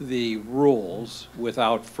the rules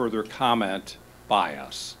without further comment by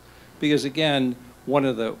us. Because again, one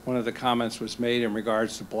of the comments was made in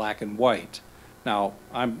regards to black and white. Now,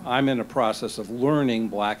 I'm in a process of learning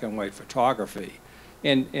black and white photography,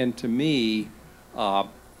 and to me,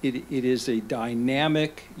 it is a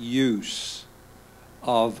dynamic use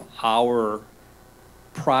of our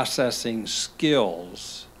processing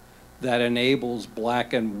skills that enables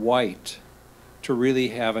black and white to really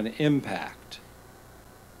have an impact.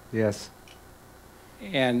 Yes.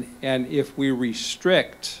 And if we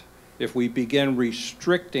begin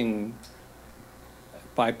restricting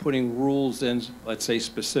by putting rules in, let's say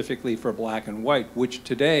specifically for black and white, which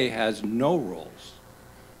today has no rules,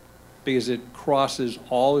 because it crosses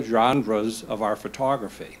all genres of our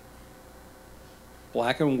photography.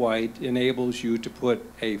 Black and white enables you to put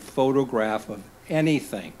a photograph of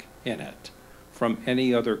anything in it from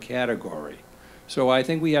any other category. So I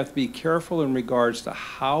think we have to be careful in regards to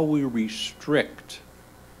how we restrict,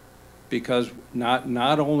 because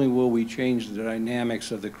not only will we change the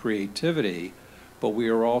dynamics of the creativity, but we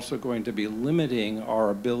are also going to be limiting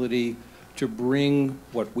our ability to bring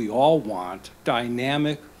what we all want,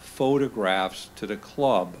 dynamic photographs to the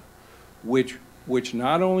club, which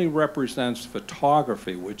not only represents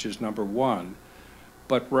photography, which is number one,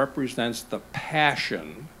 but represents the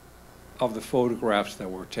passion of the photographs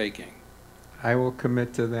that we're taking. I will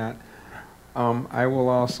commit to that. I will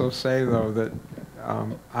also say, though, that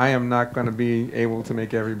I am not going to be able to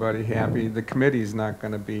make everybody happy. The committee's not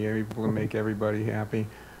going to be able to make everybody happy.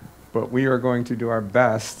 But we are going to do our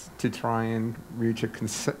best to try and reach a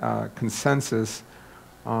consensus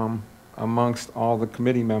amongst all the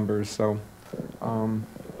committee members. So,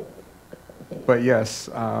 but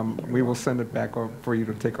yes, we will send it back for you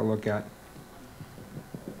to take a look at.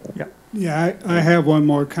 Yeah. Yeah, I have one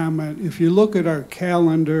more comment. If you look at our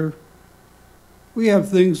calendar, we have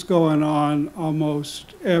things going on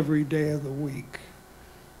almost every day of the week.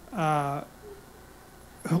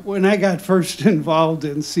 When I got first involved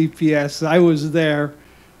in CPS, I was there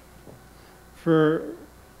for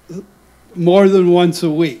more than once a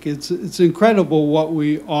week. It's incredible what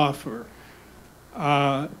we offer.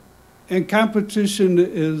 And competition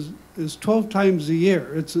is 12 times a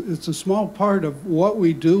year. It's a small part of what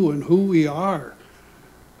we do and who we are.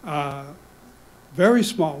 Very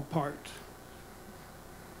small part.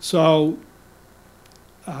 So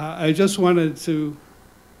I just wanted to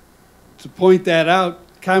point that out.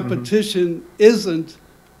 Competition isn't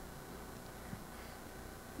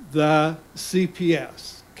the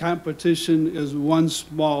CPS. competition is one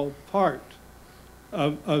small part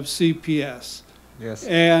of CPS. Yes.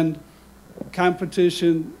 And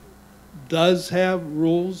competition does have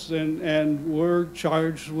rules, and we're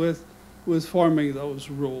charged with forming those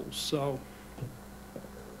rules, so.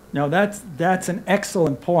 No, that's an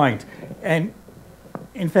excellent point. And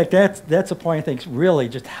in fact, that's a point I think really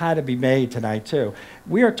just had to be made tonight too.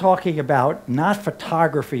 We are talking about not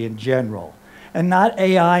photography in general and not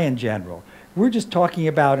AI in general. We're just talking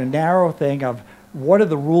about a narrow thing of what are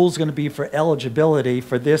the rules going to be for eligibility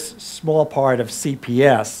for this small part of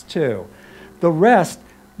CPS too. The rest,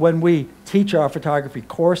 when we teach our photography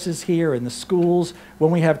courses here in the schools,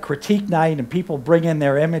 when we have critique night and people bring in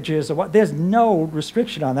their images, or what, there's no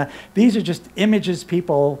restriction on that. These are just images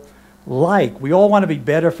people like. We all want to be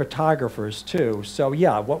better photographers too. So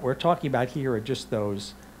yeah, what we're talking about here are just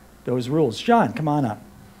those rules. John, come on up.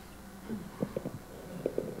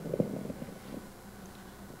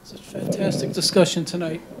 It's a fantastic discussion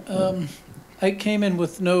tonight. I came in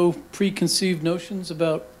with no preconceived notions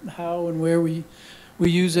about how and where we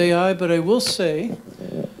use AI, but I will say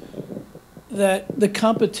that the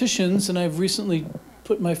competitions, and I've recently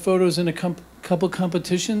put my photos in a couple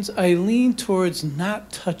competitions, I lean towards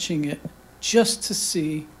not touching it just to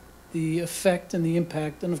see the effect and the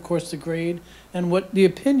impact, and of course the grade, and what the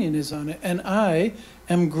opinion is on it. And I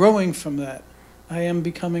am growing from that. I am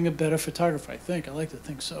becoming a better photographer, I think. I like to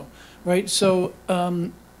think so, right? So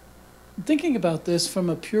thinking about this from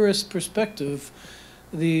a purist perspective,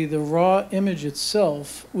 the raw image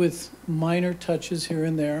itself with minor touches here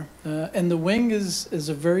and there, and the wing is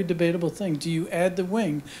a very debatable thing. Do you add the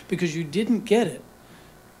wing because you didn't get it?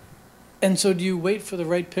 And so do you wait for the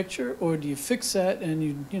right picture, or do you fix that and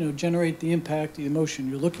you generate the impact, the emotion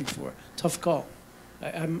you're looking for? Tough call.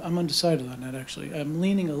 I'm undecided on that, actually. I'm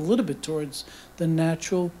leaning a little bit towards the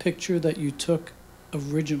natural picture that you took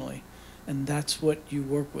originally, and that's what you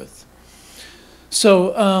work with.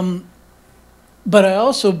 So, but I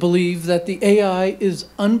also believe that the AI is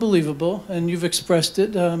unbelievable, and you've expressed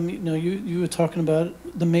it. You were talking about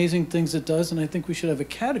the amazing things it does, and I think we should have a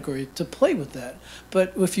category to play with that.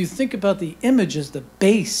 But if you think about the image as the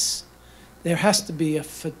base, there has to be a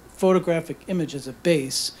photographic image as a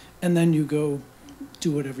base, and then you go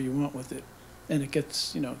do whatever you want with it, and it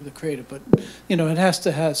gets the creative. But it has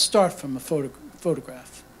to start from a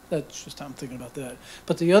photograph. That's just how I'm thinking about that.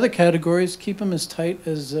 But the other categories, keep them as tight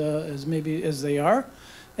as maybe as they are.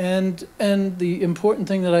 And the important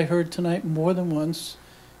thing that I heard tonight more than once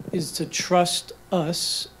is to trust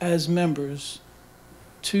us as members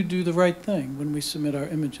to do the right thing when we submit our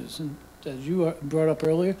images. And as you brought up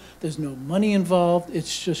earlier, there's no money involved.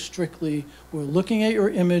 It's just strictly, we're looking at your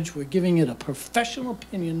image, we're giving it a professional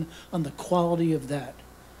opinion on the quality of that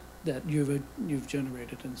you've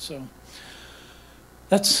generated. And so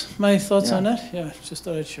that's my thoughts on that. Yeah, just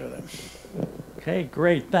thought I'd share that. Okay,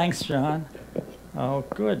 great. Thanks, John. Oh,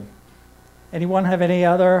 good. Anyone have any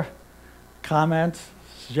other comments,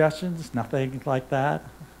 suggestions? Nothing like that?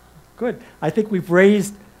 Good. I think we've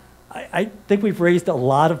raised a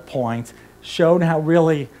lot of points, shown how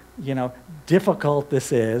really, difficult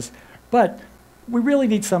this is, but we really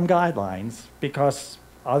need some guidelines, because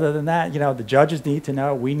other than that, the judges need to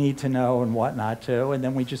know, we need to know, and whatnot too, and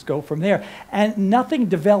then we just go from there. And nothing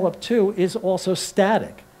developed too is also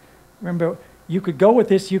static. Remember, you could go with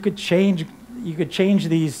this, you could change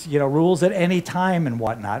these rules at any time and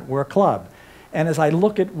whatnot. We're a club. And as I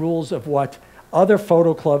look at rules of what other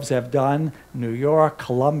photo clubs have done, New York,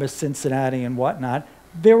 Columbus, Cincinnati, and whatnot,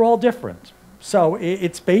 they're all different. So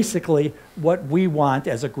it's basically what we want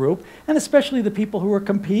as a group, and especially the people who are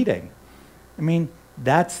competing. I mean,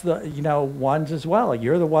 that's the ones as well.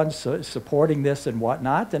 You're the ones supporting this and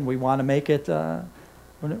whatnot, and we want to make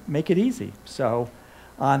it easy. So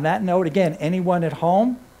on that note, again, anyone at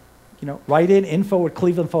home, write in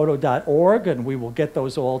info@clevelandphoto.org, and we will get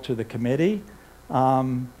those all to the committee.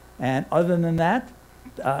 And other than that,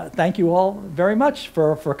 thank you all very much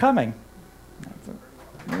for coming.